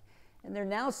biopsy. And there are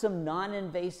now some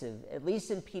non-invasive, at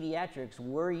least in pediatrics,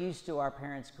 we're used to our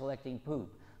parents collecting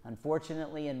poop.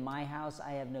 Unfortunately, in my house,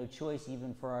 I have no choice.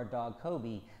 Even for our dog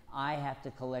Kobe, I have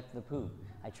to collect the poop.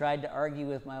 I tried to argue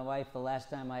with my wife the last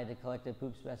time I had to collect a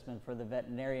poop specimen for the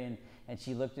veterinarian, and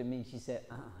she looked at me and she said,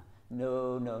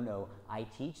 no, no, no, I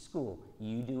teach school,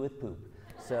 you do with poop.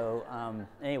 So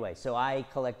anyway, so I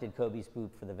collected Kobe's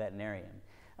poop for the veterinarian.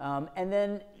 And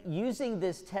then using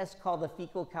this test called the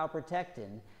fecal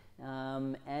calprotectin,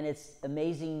 and it's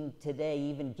amazing today,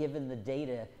 even given the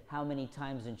data, how many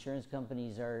times insurance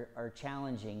companies are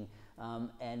challenging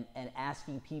and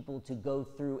asking people to go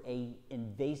through an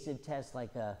invasive test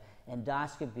like a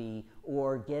endoscopy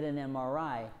or get an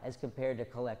MRI as compared to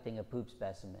collecting a poop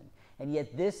specimen. And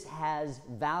yet this has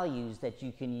values that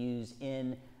you can use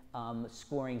in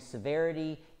scoring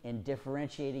severity and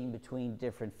differentiating between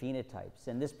different phenotypes.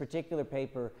 And this particular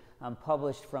paper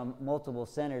published from multiple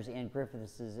centers, Ann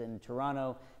Griffiths is in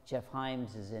Toronto, Jeff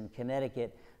Himes is in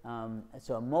Connecticut,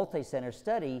 so a multi-center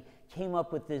study came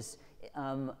up with this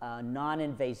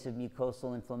non-invasive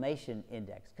mucosal inflammation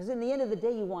index. Because in the end of the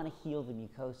day, you want to heal the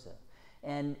mucosa.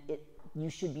 And you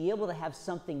should be able to have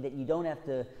something that you don't have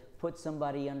to put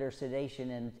somebody under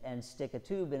sedation and stick a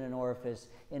tube in an orifice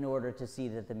in order to see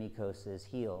that the mucosa is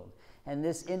healed. And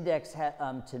this index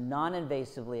to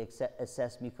non-invasively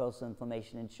assess mucosal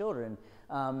inflammation in children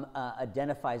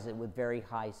identifies it with very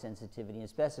high sensitivity and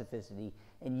specificity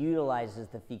and utilizes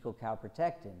the fecal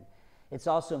calprotectin. It's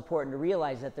also important to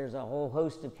realize that there's a whole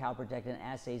host of calprotectin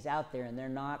assays out there, and they're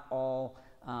not all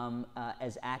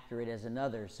as accurate as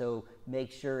another. So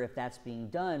make sure, if that's being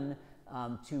done,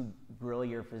 to grill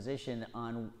your physician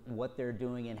on what they're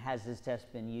doing and has this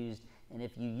test been used. And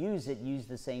if you use it, use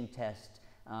the same test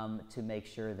to make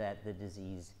sure that the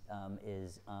disease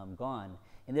is gone.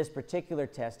 In this particular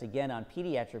test, again on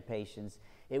pediatric patients,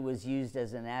 it was used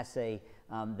as an assay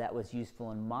that was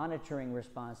useful in monitoring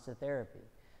response to therapy.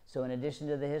 So in addition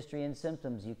to the history and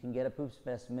symptoms, you can get a poop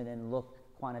specimen and look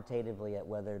quantitatively at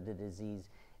whether the disease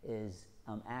is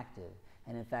active.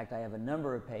 And in fact, I have a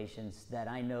number of patients that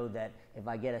I know that if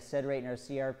I get a sed rate and a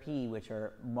CRP, which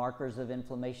are markers of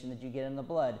inflammation that you get in the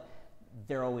blood,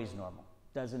 they're always normal.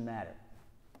 Doesn't matter.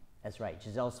 That's right.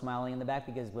 Giselle's smiling in the back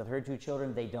because with her 2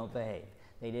 children, they don't behave.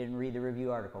 They didn't read the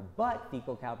review article. But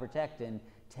fecal calprotectin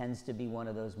tends to be one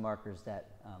of those markers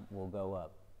that will go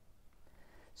up.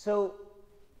 So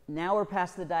now we're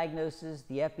past the diagnosis,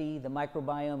 the epi, the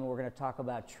microbiome, and we're going to talk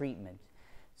about treatment.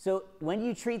 So when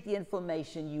you treat the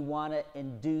inflammation, you want to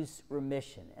induce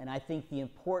remission. And I think the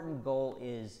important goal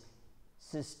is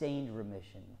sustained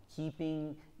remission,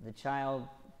 keeping the child,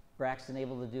 Braxton,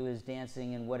 able to do his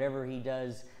dancing and whatever he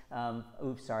does.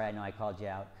 Oops, sorry, I know I called you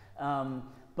out.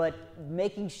 But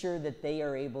making sure that they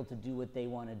are able to do what they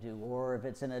want to do, or if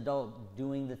it's an adult,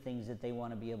 doing the things that they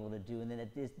want to be able to do, and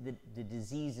that the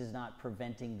disease is not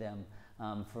preventing them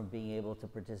from being able to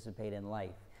participate in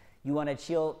life. You want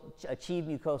to achieve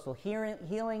mucosal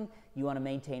healing, you want to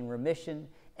maintain remission,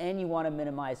 and you want to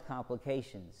minimize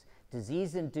complications,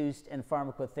 disease-induced and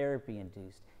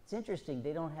pharmacotherapy-induced. It's interesting,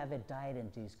 they don't have a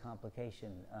diet-induced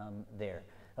complication there.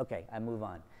 Okay, I move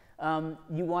on.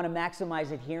 You want to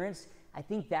maximize adherence. I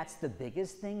think that's the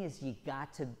biggest thing, is you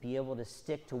got to be able to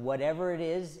stick to whatever it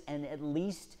is and at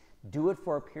least do it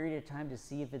for a period of time to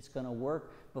see if it's going to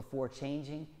work before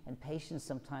changing, and patience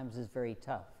sometimes is very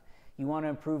tough. You want to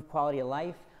improve quality of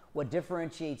life. What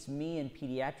differentiates me in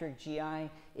pediatric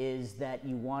GI is that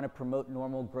you want to promote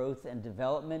normal growth and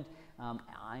development.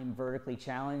 I'm vertically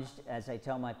challenged, as I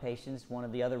tell my patients. One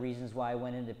of the other reasons why I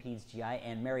went into peds GI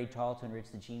and married tall to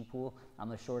enrich the gene pool. I'm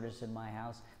the shortest in my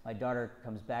house. My daughter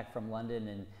comes back from London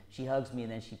and she hugs me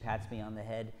and then she pats me on the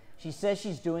head. She says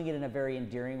she's doing it in a very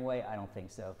endearing way. I don't think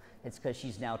so. It's because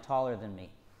she's now taller than me.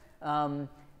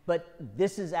 But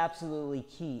this is absolutely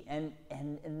key. And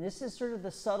this is sort of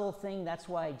the subtle thing. That's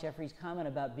why Jeffrey's comment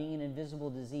about being an invisible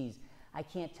disease. I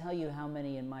can't tell you how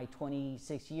many in my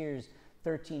 26 years,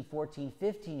 13, 14,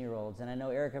 15-year-olds, and I know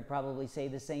Eric would probably say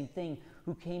the same thing,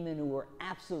 who came in who were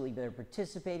absolutely, they're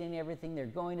participating in everything, they're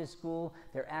going to school,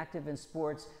 they're active in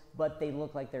sports, but they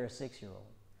look like they're a 6-year-old.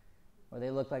 Or they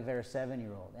look like they're a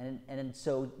 7-year-old. And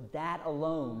so that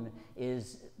alone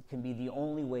can be the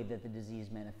only way that the disease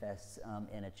manifests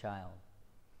in a child.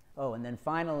 Oh, and then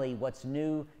finally, what's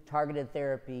new? Targeted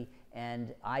therapy,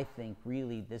 and I think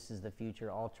really this is the future,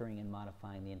 altering and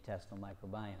modifying the intestinal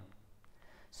microbiome.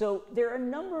 So there are a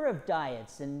number of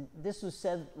diets, and this was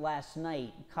said last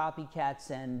night,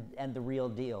 copycats and the real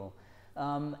deal,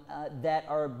 that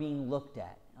are being looked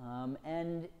at.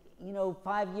 And you know,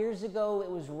 5 years ago, it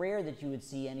was rare that you would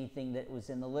see anything that was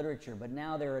in the literature, but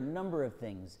now there are a number of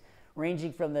things,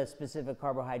 ranging from the specific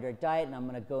carbohydrate diet, and I'm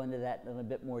going to go into that in a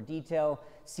bit more detail.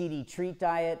 CD treat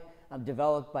diet,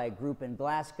 developed by a group in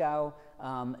Glasgow.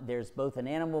 There's both an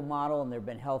animal model and there have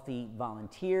been healthy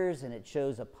volunteers, and it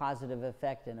shows a positive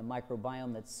effect in a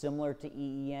microbiome that's similar to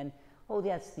EEN. Oh,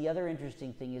 that's the other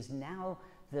interesting thing, is now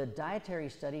the dietary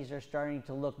studies are starting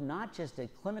to look not just at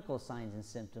clinical signs and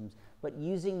symptoms, but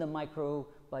using the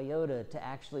microbiota to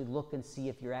actually look and see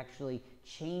if you're actually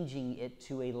changing it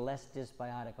to a less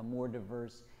dysbiotic, a more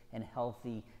diverse and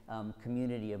healthy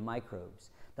community of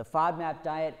microbes. The FODMAP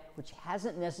diet, which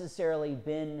hasn't necessarily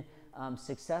been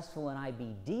successful in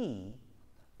IBD,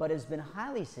 but has been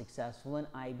highly successful in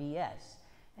IBS.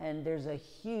 And there's a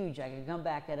huge, I can come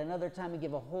back at another time and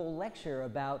give a whole lecture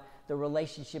about the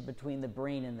relationship between the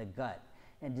brain and the gut,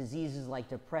 and diseases like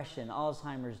depression,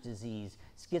 Alzheimer's disease,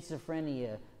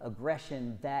 schizophrenia,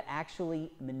 aggression, that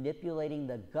actually manipulating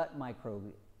the gut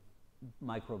microbiota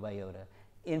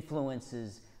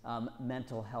influences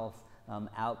mental health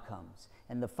outcomes.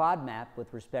 And the FODMAP,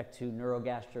 with respect to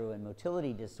neurogastro and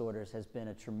motility disorders, has been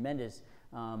a tremendous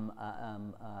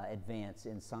advance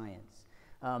in science.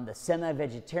 The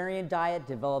semi-vegetarian diet,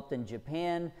 developed in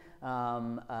Japan,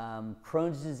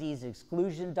 Crohn's disease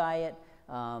exclusion diet,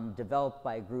 developed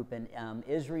by a group in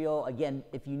Israel. Again,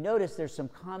 if you notice, there's some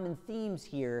common themes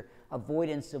here.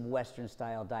 Avoidance of Western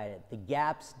style diet. The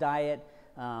GAPS diet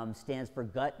stands for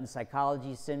gut and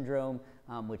psychology syndrome,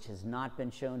 which has not been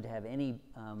shown to have any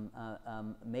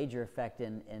major effect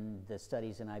in the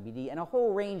studies in IBD, and a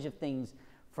whole range of things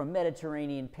from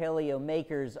Mediterranean, paleo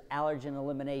makers, allergen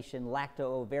elimination,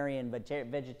 lacto-ovarian,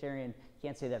 vegetarian,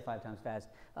 can't say that 5 times fast,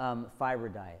 fiber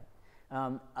diet.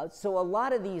 So a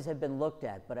lot of these have been looked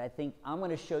at, but I think I'm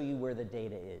going to show you where the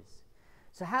data is.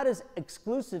 So how does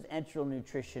exclusive enteral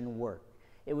nutrition work?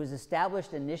 It was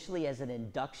established initially as an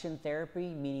induction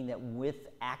therapy, meaning that with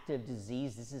active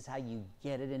disease, this is how you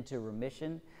get it into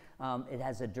remission. It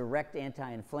has a direct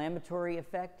anti-inflammatory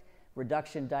effect.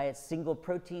 Reduction diet, single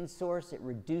protein source. It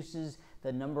reduces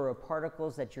the number of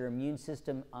particles that your immune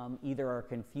system either are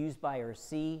confused by or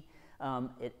see.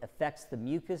 It affects the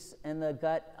mucus in the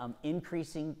gut,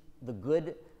 increasing the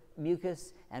good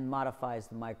mucus, and modifies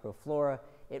the microflora.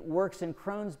 It works in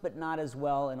Crohn's, but not as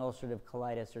well in ulcerative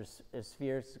colitis or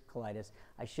Sphere's colitis.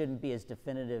 I shouldn't be as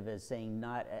definitive as saying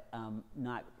not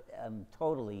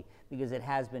totally, because it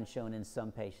has been shown in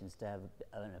some patients to have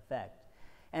an effect.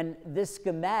 And this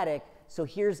schematic, so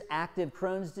here's active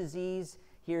Crohn's disease,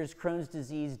 here's Crohn's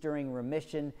disease during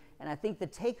remission, and I think the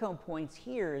take-home points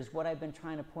here is what I've been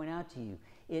trying to point out to you.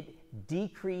 It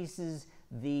decreases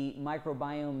the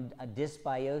microbiome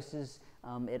dysbiosis,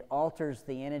 it alters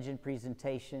the antigen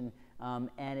presentation,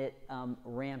 and it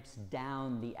ramps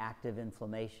down the active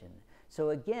inflammation.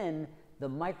 So again, the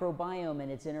microbiome and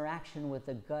its interaction with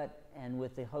the gut and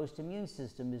with the host immune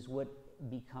system is what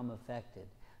become affected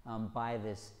by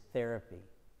this therapy.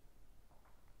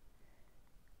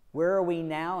 Where are we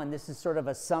now? And this is sort of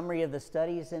a summary of the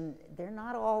studies, and they're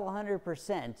not all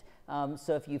 100%.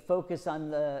 So if you focus on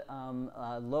the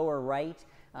lower right,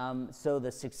 so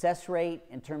the success rate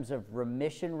in terms of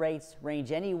remission rates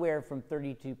range anywhere from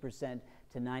 32%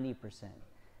 to 90%.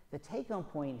 The take-home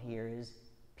point here is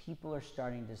people are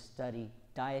starting to study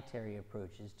dietary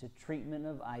approaches to treatment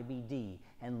of IBD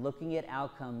and looking at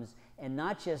outcomes, and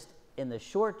not just in the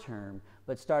short term,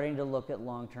 but starting to look at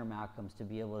long-term outcomes to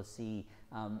be able to see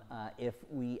if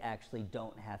we actually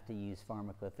don't have to use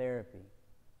pharmacotherapy.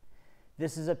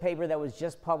 This is a paper that was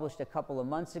just published a couple of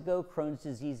months ago, Crohn's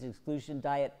disease exclusion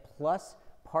diet plus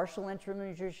partial enteral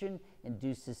nutrition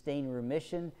induced sustained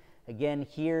remission. Again,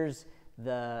 here's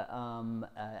the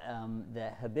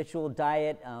habitual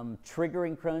diet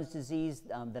triggering Crohn's disease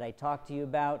that I talked to you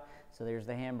about. So there's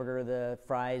the hamburger, the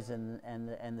fries, and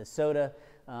the soda.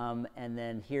 And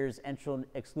then here's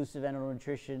exclusive enteral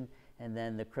nutrition, and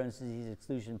then the Crohn's disease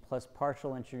exclusion plus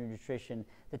partial enteral nutrition.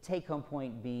 The take-home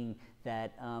point being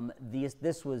that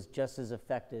this was just as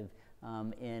effective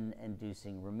in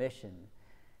inducing remission.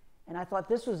 And I thought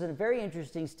this was a very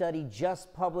interesting study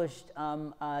just published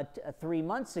 3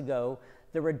 months ago.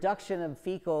 The reduction of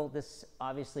fecal, this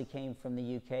obviously came from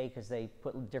the UK because they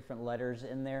put different letters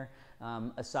in there.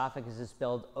 Esophagus is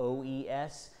spelled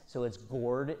O-E-S, so it's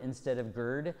gourd instead of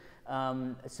GERD.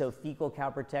 So fecal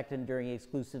calprotectin during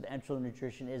exclusive enteral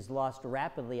nutrition is lost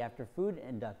rapidly after food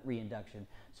reinduction.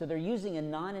 So they're using a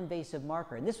non-invasive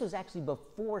marker. And this was actually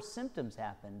before symptoms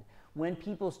happened. When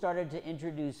people started to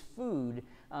introduce food,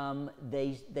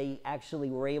 they actually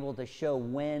were able to show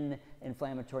when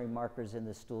inflammatory markers in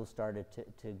the stool started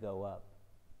to go up.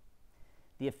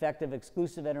 The effect of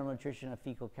exclusive enteral nutrition on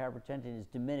fecal calprotectin is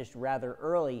diminished rather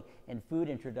early in food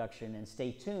introduction. And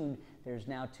stay tuned, there's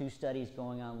now 2 studies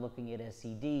going on looking at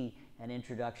SCD and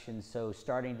introduction, so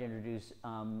starting to introduce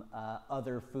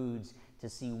other foods to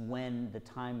see when the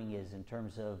timing is in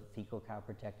terms of fecal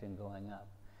calprotectin going up.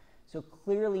 So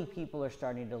clearly people are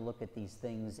starting to look at these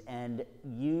things and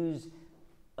use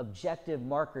objective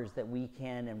markers that we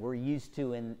can and we're used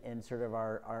to in sort of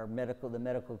the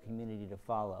medical community to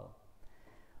follow.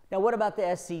 Now, what about the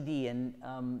SCD? And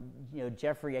you know,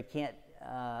 Jeffrey, I can't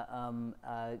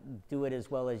do it as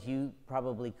well as you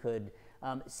probably could.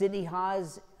 Sidney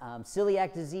Haas,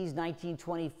 celiac disease,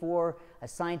 1924, a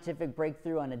scientific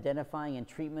breakthrough on identifying and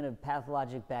treatment of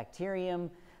pathologic bacterium.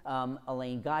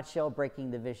 Elaine Gottschall,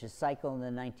 breaking the vicious cycle in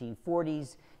the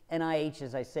 1940s. NIH,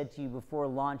 as I said to you before,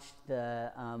 launched the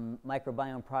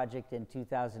microbiome project in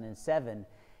 2007.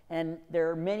 And there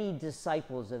are many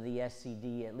disciples of the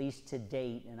SCD, at least to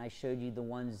date, and I showed you the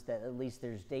ones that at least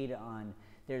there's data on.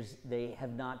 They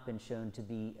have not been shown to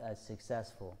be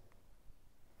successful.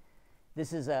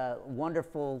 This is a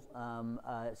wonderful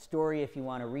story if you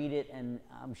want to read it, and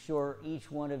I'm sure each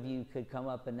one of you could come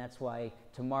up, and that's why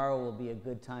tomorrow will be a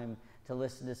good time to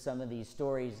listen to some of these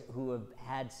stories who have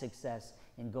had success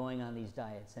in going on these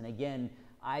diets. And again,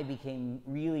 I became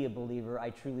really a believer.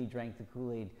 I truly drank the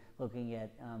Kool-Aid looking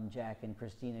at Jack and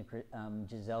Christina,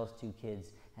 Giselle's two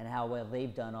kids, and how well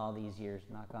they've done all these years,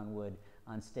 knock on wood,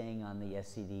 on staying on the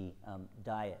SCD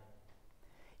diet.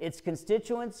 Its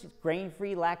constituents: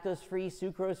 grain-free, lactose-free,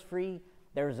 sucrose-free.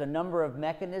 There's a number of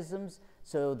mechanisms.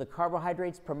 So the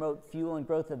carbohydrates promote fuel and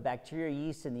growth of bacteria,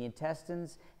 yeast in the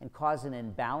intestines and cause an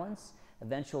imbalance,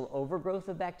 eventual overgrowth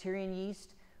of bacteria and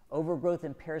yeast. Overgrowth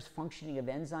impairs functioning of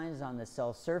enzymes on the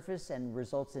cell surface and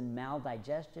results in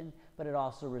maldigestion, but it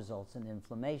also results in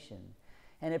inflammation.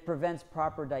 And it prevents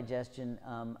proper digestion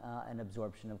and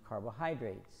absorption of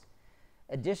carbohydrates.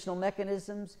 Additional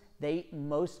mechanisms: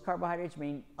 most carbohydrates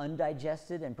remain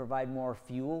undigested and provide more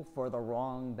fuel for the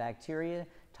wrong bacteria.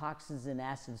 Toxins and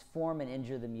acids form and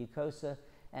injure the mucosa,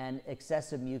 and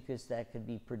excessive mucus that could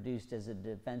be produced as a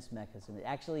defense mechanism. It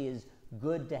actually is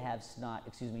good to have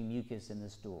mucus in the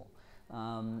stool.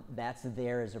 That's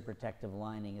there as a protective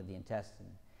lining of the intestine.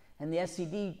 And the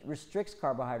SCD restricts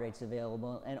carbohydrates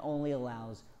available and only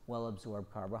allows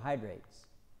well-absorbed carbohydrates.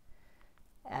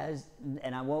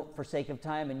 And I won't, for sake of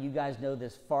time, and you guys know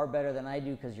this far better than I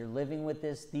do because you're living with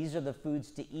this, these are the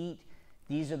foods to eat,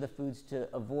 these are the foods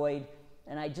to avoid.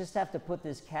 And I just have to put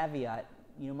this caveat,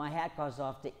 my hat goes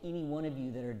off to any one of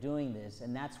you that are doing this,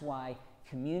 and that's why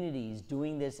communities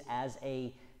doing this as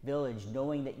a village,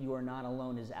 knowing that you are not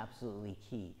alone, is absolutely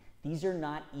key. These are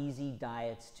not easy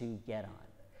diets to get on.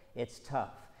 It's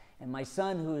tough. And my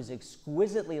son, who is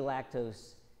exquisitely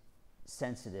lactose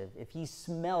sensitive, if he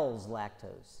smells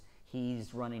lactose,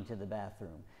 he's running to the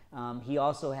bathroom. He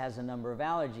also has a number of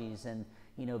allergies, and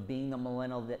being the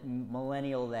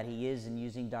millennial that he is and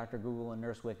using Dr. Google and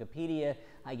Nurse Wikipedia,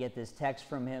 I get this text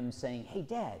from him saying, "Hey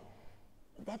Dad,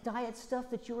 that diet stuff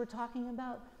that you were talking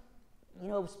about,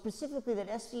 specifically that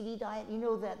SCD diet,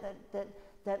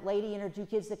 that lady and her two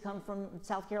kids that come from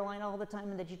South Carolina all the time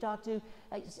and that you talk to,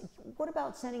 what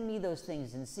about sending me those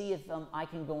things and see if I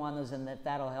can go on those and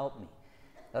that'll help me?"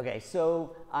 Okay,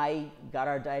 so I got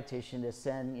our dietitian to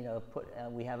send,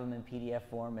 we have them in PDF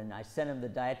form, and I sent him the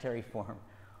dietary form.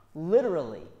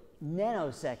 Literally,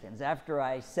 nanoseconds after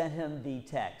I sent him the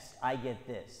text, I get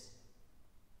this: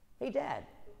 "Hey Dad,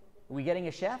 are we getting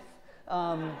a chef?"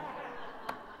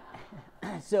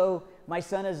 So my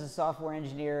son is a software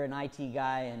engineer, an IT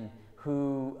guy, and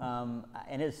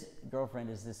and his girlfriend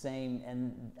is the same,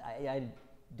 and I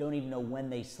don't even know when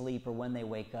they sleep or when they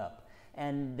wake up.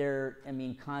 And they're,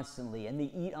 constantly, and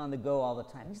they eat on the go all the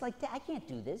time. He's like, "Dad, I can't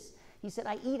do this." He said,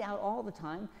 "I eat out all the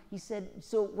time." He said,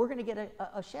 "So we're going to get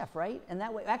a chef, right? And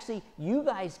that way, actually, you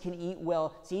guys can eat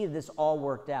well." See, this all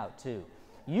worked out too.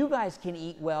 You guys can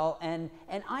eat well, and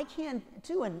I can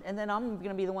too, and then I'm going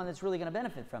to be the one that's really going to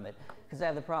benefit from it because I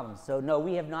have the problem. So no,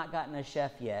 we have not gotten a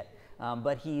chef yet,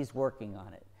 but he's working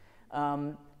on it.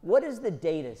 What does the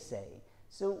data say?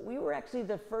 So we were actually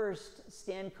the first,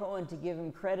 Stan Cohen, to give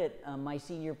him credit, my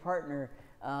senior partner,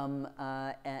 and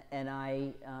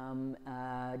I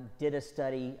did a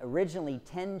study, originally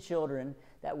 10 children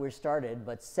that were started,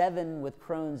 but 7 with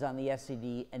Crohn's on the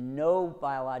SCD and no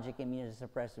biologic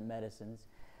immunosuppressant medicines.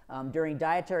 During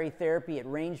dietary therapy, it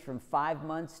ranged from 5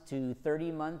 months to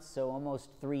 30 months, so almost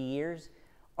 3 years.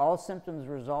 All symptoms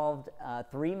resolved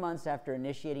 3 months after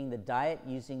initiating the diet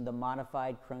using the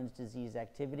modified Crohn's disease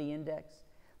activity index.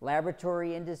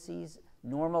 Laboratory indices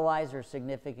normalized or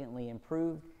significantly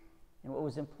improved. And what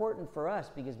was important for us,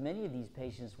 because many of these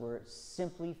patients were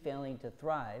simply failing to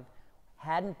thrive,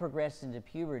 hadn't progressed into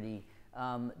puberty,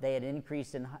 they had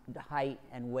increased in height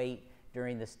and weight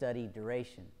during the study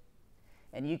duration.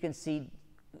 And you can see,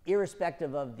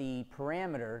 irrespective of the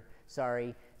parameter,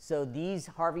 so these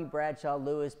Harvey, Bradshaw,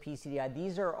 Lewis, PCDI,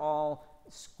 these are all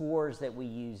scores that we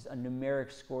use, a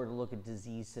numeric score to look at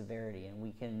disease severity,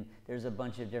 and there's a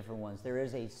bunch of different ones. There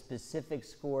is a specific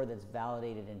score that's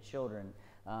validated in children,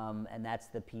 and that's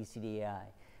the PCDI.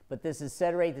 But this is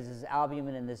sed rate, this is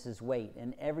albumin, and this is weight,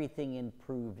 and everything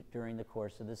improved during the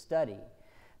course of the study.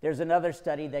 There's another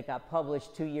study that got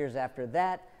published 2 years after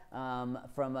that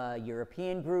from a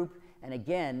European group, and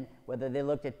again, whether they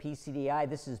looked at PCDI,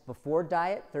 this is before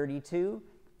diet, 32,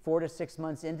 4 to 6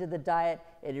 months into the diet,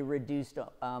 it had reduced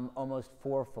almost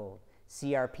 4-fold.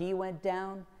 CRP went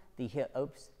down, the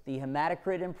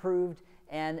hematocrit improved,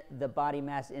 and the body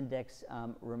mass index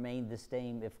remained the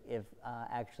same, if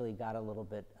actually got a little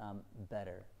bit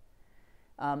better.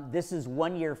 This is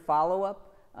 1-year follow-up,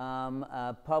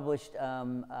 published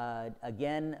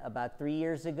again about 3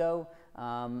 years ago.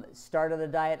 Started the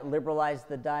diet, liberalized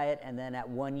the diet, and then at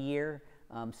 1 year,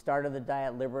 started the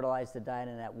diet, liberalized the diet,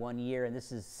 and at 1 year, and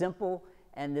this is simple,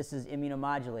 and this is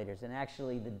immunomodulators, and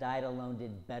actually the diet alone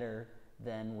did better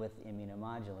than with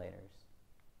immunomodulators.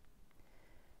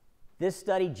 This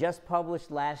study just published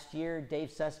last year.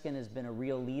 Dave Susskind has been a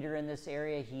real leader in this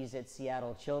area. He's at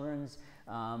Seattle Children's,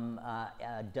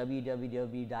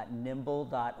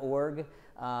 www.nimble.org.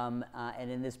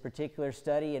 And in this particular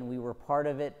study, and we were part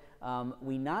of it,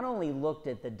 we not only looked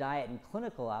at the diet and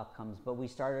clinical outcomes, but we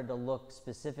started to look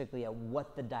specifically at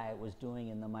what the diet was doing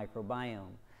in the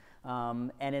microbiome.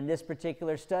 And in this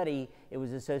particular study, it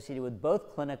was associated with both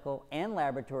clinical and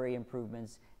laboratory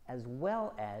improvements, as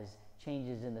well as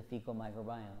changes in the fecal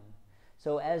microbiome.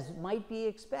 So as might be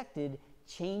expected,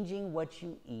 changing what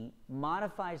you eat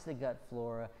modifies the gut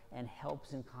flora and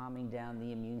helps in calming down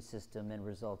the immune system and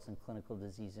results in clinical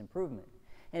disease improvement.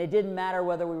 And it didn't matter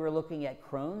whether we were looking at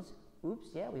Crohn's,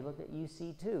 we looked at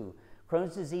UC too.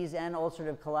 Crohn's disease and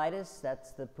ulcerative colitis,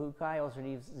 that's the PUCI,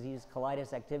 ulcerative disease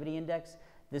colitis activity index.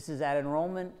 This is at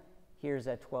enrollment, here's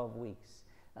at 12 weeks.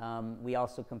 We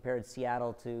also compared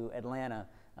Seattle to Atlanta,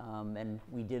 and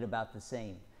we did about the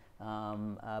same.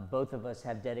 Both of us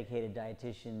have dedicated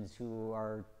dietitians who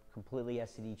are completely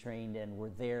SCD trained, and we're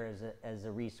there as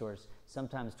a resource,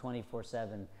 sometimes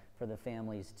 24/7 for the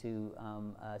families to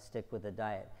stick with the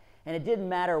diet. And it didn't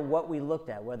matter what we looked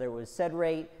at, whether it was sed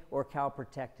rate or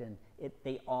calprotectin,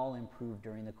 they all improved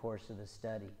during the course of the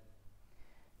study.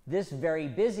 This very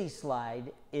busy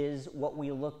slide is what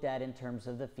we looked at in terms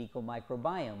of the fecal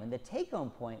microbiome. And the take-home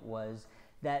point was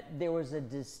that there was a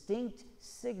distinct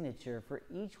signature for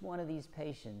each one of these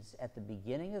patients at the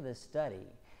beginning of the study,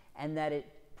 and that it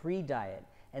pre-diet,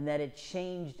 and that it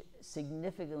changed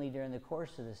significantly during the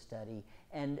course of the study,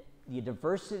 and the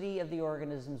diversity of the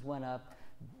organisms went up,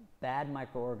 bad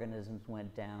microorganisms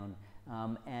went down,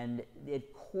 and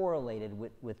it correlated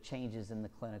with changes in the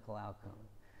clinical outcome.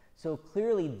 So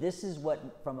clearly, this is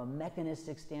what, from a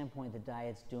mechanistic standpoint, the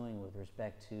diet's doing with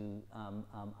respect to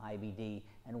IBD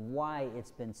and why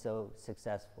it's been so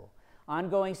successful.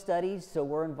 Ongoing studies, so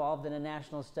we're involved in a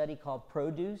national study called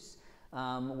PRODUCE,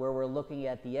 where we're looking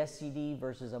at the SCD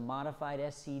versus a modified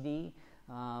SCD.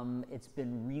 It's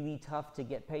been really tough to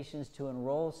get patients to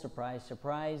enroll, surprise,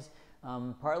 surprise,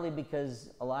 partly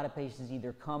because a lot of patients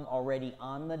either come already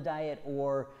on the diet,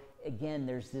 or again,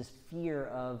 there's this fear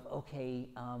of, okay,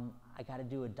 I got to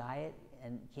do a diet,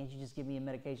 and can't you just give me a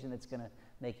medication that's going to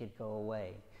make it go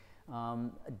away? A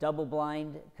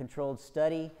double-blind controlled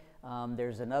study.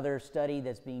 There's another study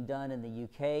that's being done in the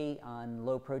UK on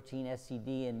low-protein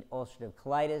SCD and ulcerative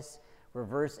colitis.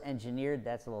 Reverse engineered,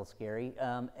 that's a little scary.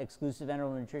 Exclusive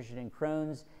enteral nutrition in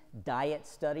Crohn's. Diet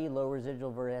study, low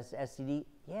residual versus SCD.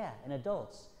 Yeah, in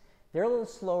adults. They're a little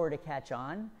slower to catch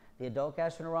on, the adult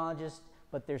gastroenterologists,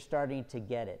 but they're starting to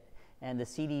get it. And the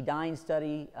SCDROCKS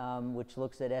study, which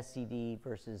looks at SCD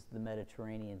versus the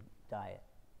Mediterranean diet.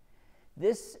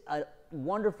 This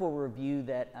wonderful review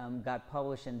that got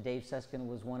published, and Dave Susskind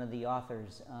was one of the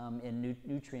authors in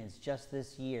Nutrients just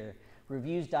this year,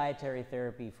 reviews dietary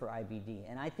therapy for IBD.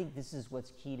 And I think this is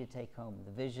what's key to take home,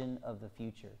 the vision of the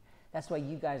future. That's why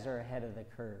you guys are ahead of the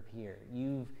curve here.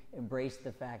 You've embraced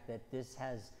the fact that this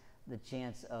has the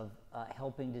chance of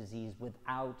helping disease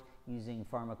without using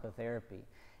pharmacotherapy.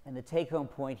 And the take-home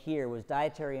point here was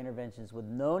dietary interventions with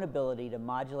known ability to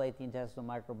modulate the intestinal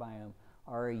microbiome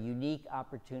are a unique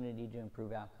opportunity to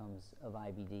improve outcomes of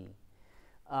IBD.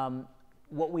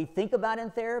 What we think about in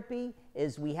therapy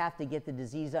is we have to get the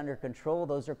disease under control.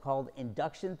 Those are called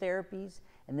induction therapies.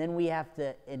 And then we have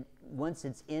to, once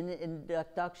it's in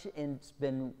induction, it's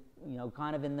been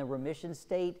kind of in the remission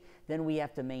state, then we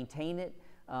have to maintain it.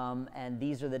 And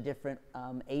these are the different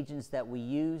agents that we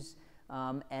use.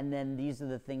 And then these are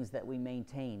the things that we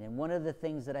maintain. And one of the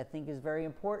things that I think is very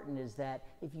important is that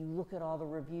if you look at all the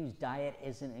reviews, diet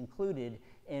isn't included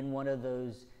in one of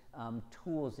those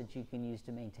tools that you can use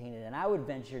to maintain it. And I would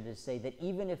venture to say that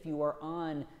even if you are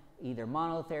on either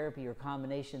monotherapy or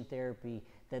combination therapy,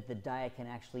 that the diet can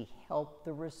actually help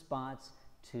the response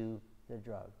to the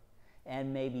drug,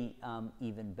 and maybe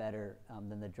even better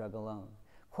than the drug alone.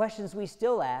 Questions we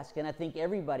still ask, and I think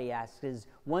everybody asks, is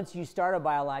once you start a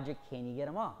biologic, can you get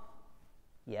them off?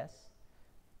 Yes,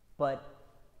 but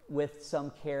with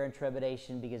some care and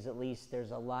trepidation, because at least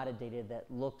there's a lot of data that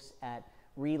looks at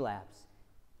relapse.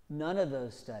 None of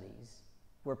those studies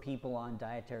were people on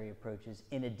dietary approaches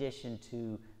in addition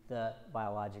to the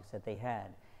biologics that they had.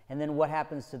 And then what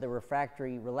happens to the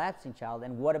refractory relapsing child,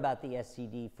 and what about the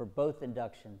SCD for both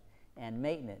induction and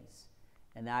maintenance?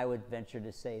 And I would venture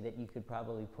to say that you could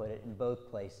probably put it in both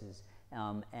places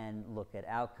and look at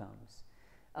outcomes.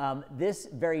 This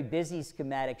very busy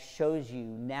schematic shows you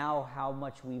now how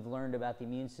much we've learned about the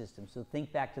immune system. So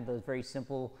think back to those very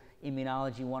simple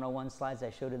Immunology 101 slides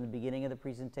I showed in the beginning of the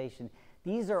presentation.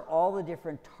 These are all the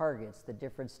different targets, the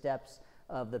different steps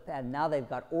of the path. Now they've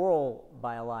got oral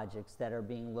biologics that are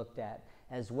being looked at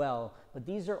as well, but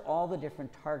these are all the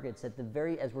different targets at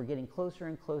the as we're getting closer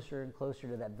and closer and closer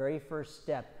to that very first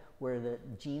step where the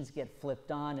genes get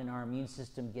flipped on and our immune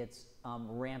system gets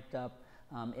ramped up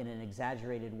in an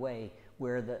exaggerated way,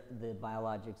 where the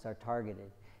biologics are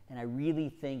targeted. And I really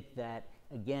think that,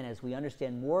 again, as we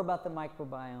understand more about the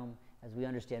microbiome, as we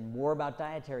understand more about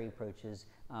dietary approaches,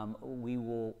 we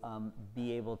will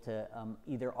be able to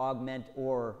either augment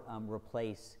or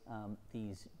replace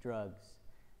these drugs.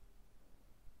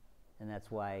 And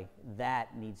that's why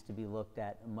that needs to be looked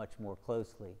at much more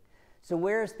closely. So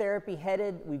where is therapy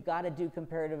headed? We've got to do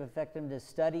comparative effectiveness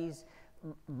studies.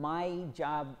 My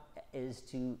job is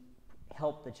to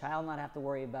help the child not have to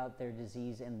worry about their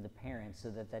disease and the parents,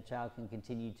 so that that child can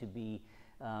continue to be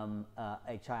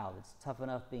a child. It's tough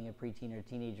enough being a preteen or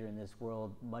teenager in this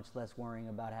world, much less worrying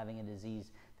about having a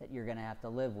disease that you're going to have to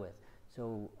live with.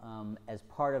 So as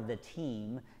part of the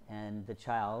team, and the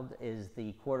child is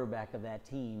the quarterback of that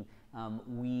team,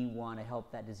 we want to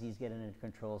help that disease get under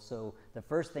control. So the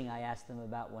first thing I ask them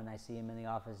about when I see them in the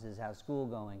office is, how's school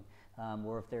going?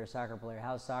 Or if they're a soccer player,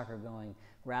 how's soccer going?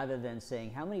 Rather than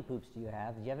saying, how many poops do you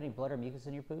have? Do you have any blood or mucus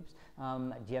in your poops?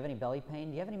 Do you have any belly pain?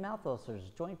 Do you have any mouth ulcers,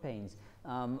 joint pains?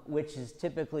 Which is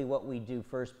typically what we do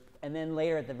first. And then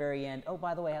later at the very end, oh,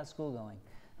 by the way, how's school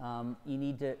going? We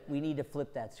need to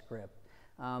flip that script.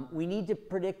 We need to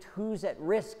predict who's at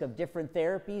risk of different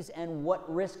therapies and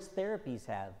what risks therapies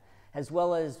have, as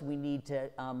well as we need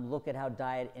to look at how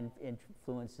diet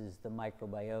influences the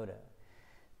microbiota.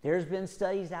 There's been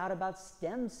studies out about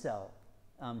stem cell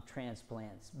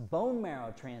transplants, bone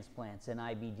marrow transplants in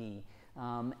IBD.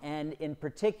 And in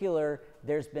particular,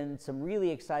 there's been some really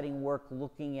exciting work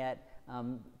looking at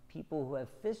people who have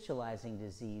fistulizing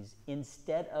disease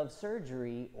instead of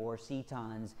surgery or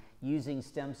cetons, using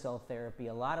stem cell therapy,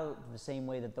 a lot of the same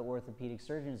way that the orthopedic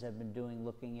surgeons have been doing,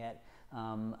 looking at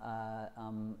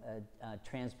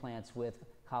transplants with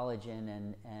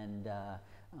collagen and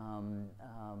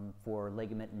for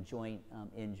ligament and joint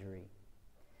injury.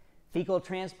 Fecal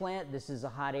transplant, this is a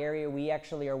hot area. We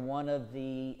actually are one of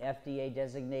the FDA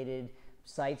designated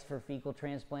sites for fecal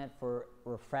transplant for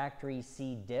refractory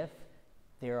C. diff.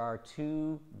 There are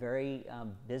 2 very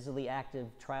busily active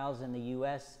trials in the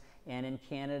US and in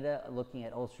Canada looking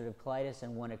at ulcerative colitis,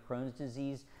 and one at Crohn's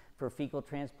disease for fecal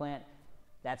transplant.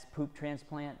 That's poop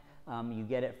transplant. You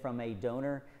get it from a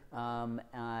donor.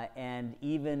 And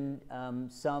even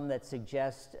some that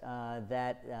suggest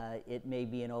that it may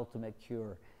be an ultimate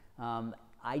cure.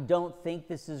 I don't think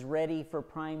this is ready for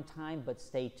prime time, but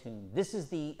stay tuned. This is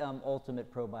the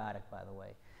ultimate probiotic, by the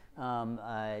way.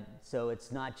 So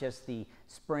it's not just the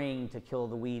spraying to kill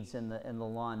the weeds in the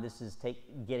lawn. This is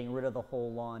getting rid of the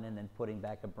whole lawn and then putting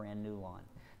back a brand new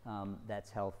lawn that's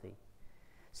healthy.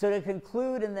 So to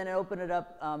conclude and then open it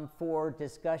up for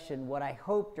discussion, what I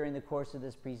hope during the course of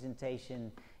this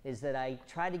presentation is that I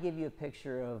try to give you a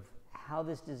picture of how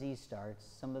this disease starts,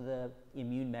 some of the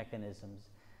immune mechanisms,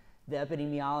 the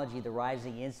epidemiology, the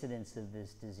rising incidence of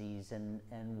this disease, and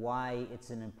why it's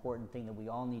an important thing that we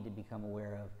all need to become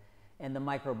aware of, and the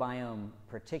microbiome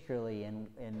particularly,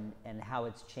 and how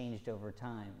it's changed over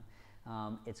time.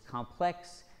 It's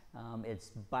complex, it's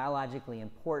biologically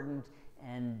important,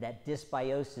 and that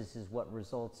dysbiosis is what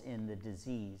results in the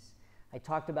disease. I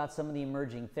talked about some of the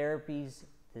emerging therapies,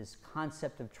 this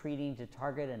concept of treating to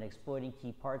target and exploiting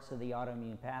key parts of the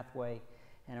autoimmune pathway,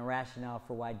 and a rationale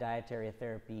for why dietary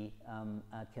therapy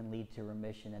can lead to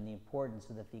remission, and the importance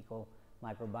of the fecal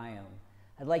microbiome.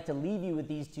 I'd like to leave you with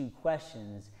these 2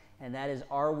 questions, and that is,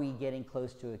 are we getting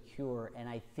close to a cure? And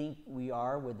I think we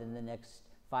are. Within the next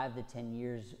 5 to 10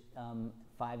 years,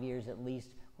 5 years at least,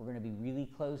 we're going to be really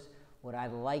close. What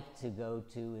I'd like to go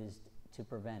to is to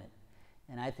prevent it.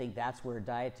 And I think that's where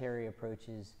dietary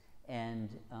approaches and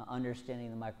understanding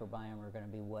the microbiome are going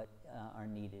to be what are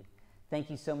needed.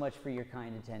 Thank you so much for your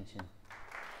kind attention.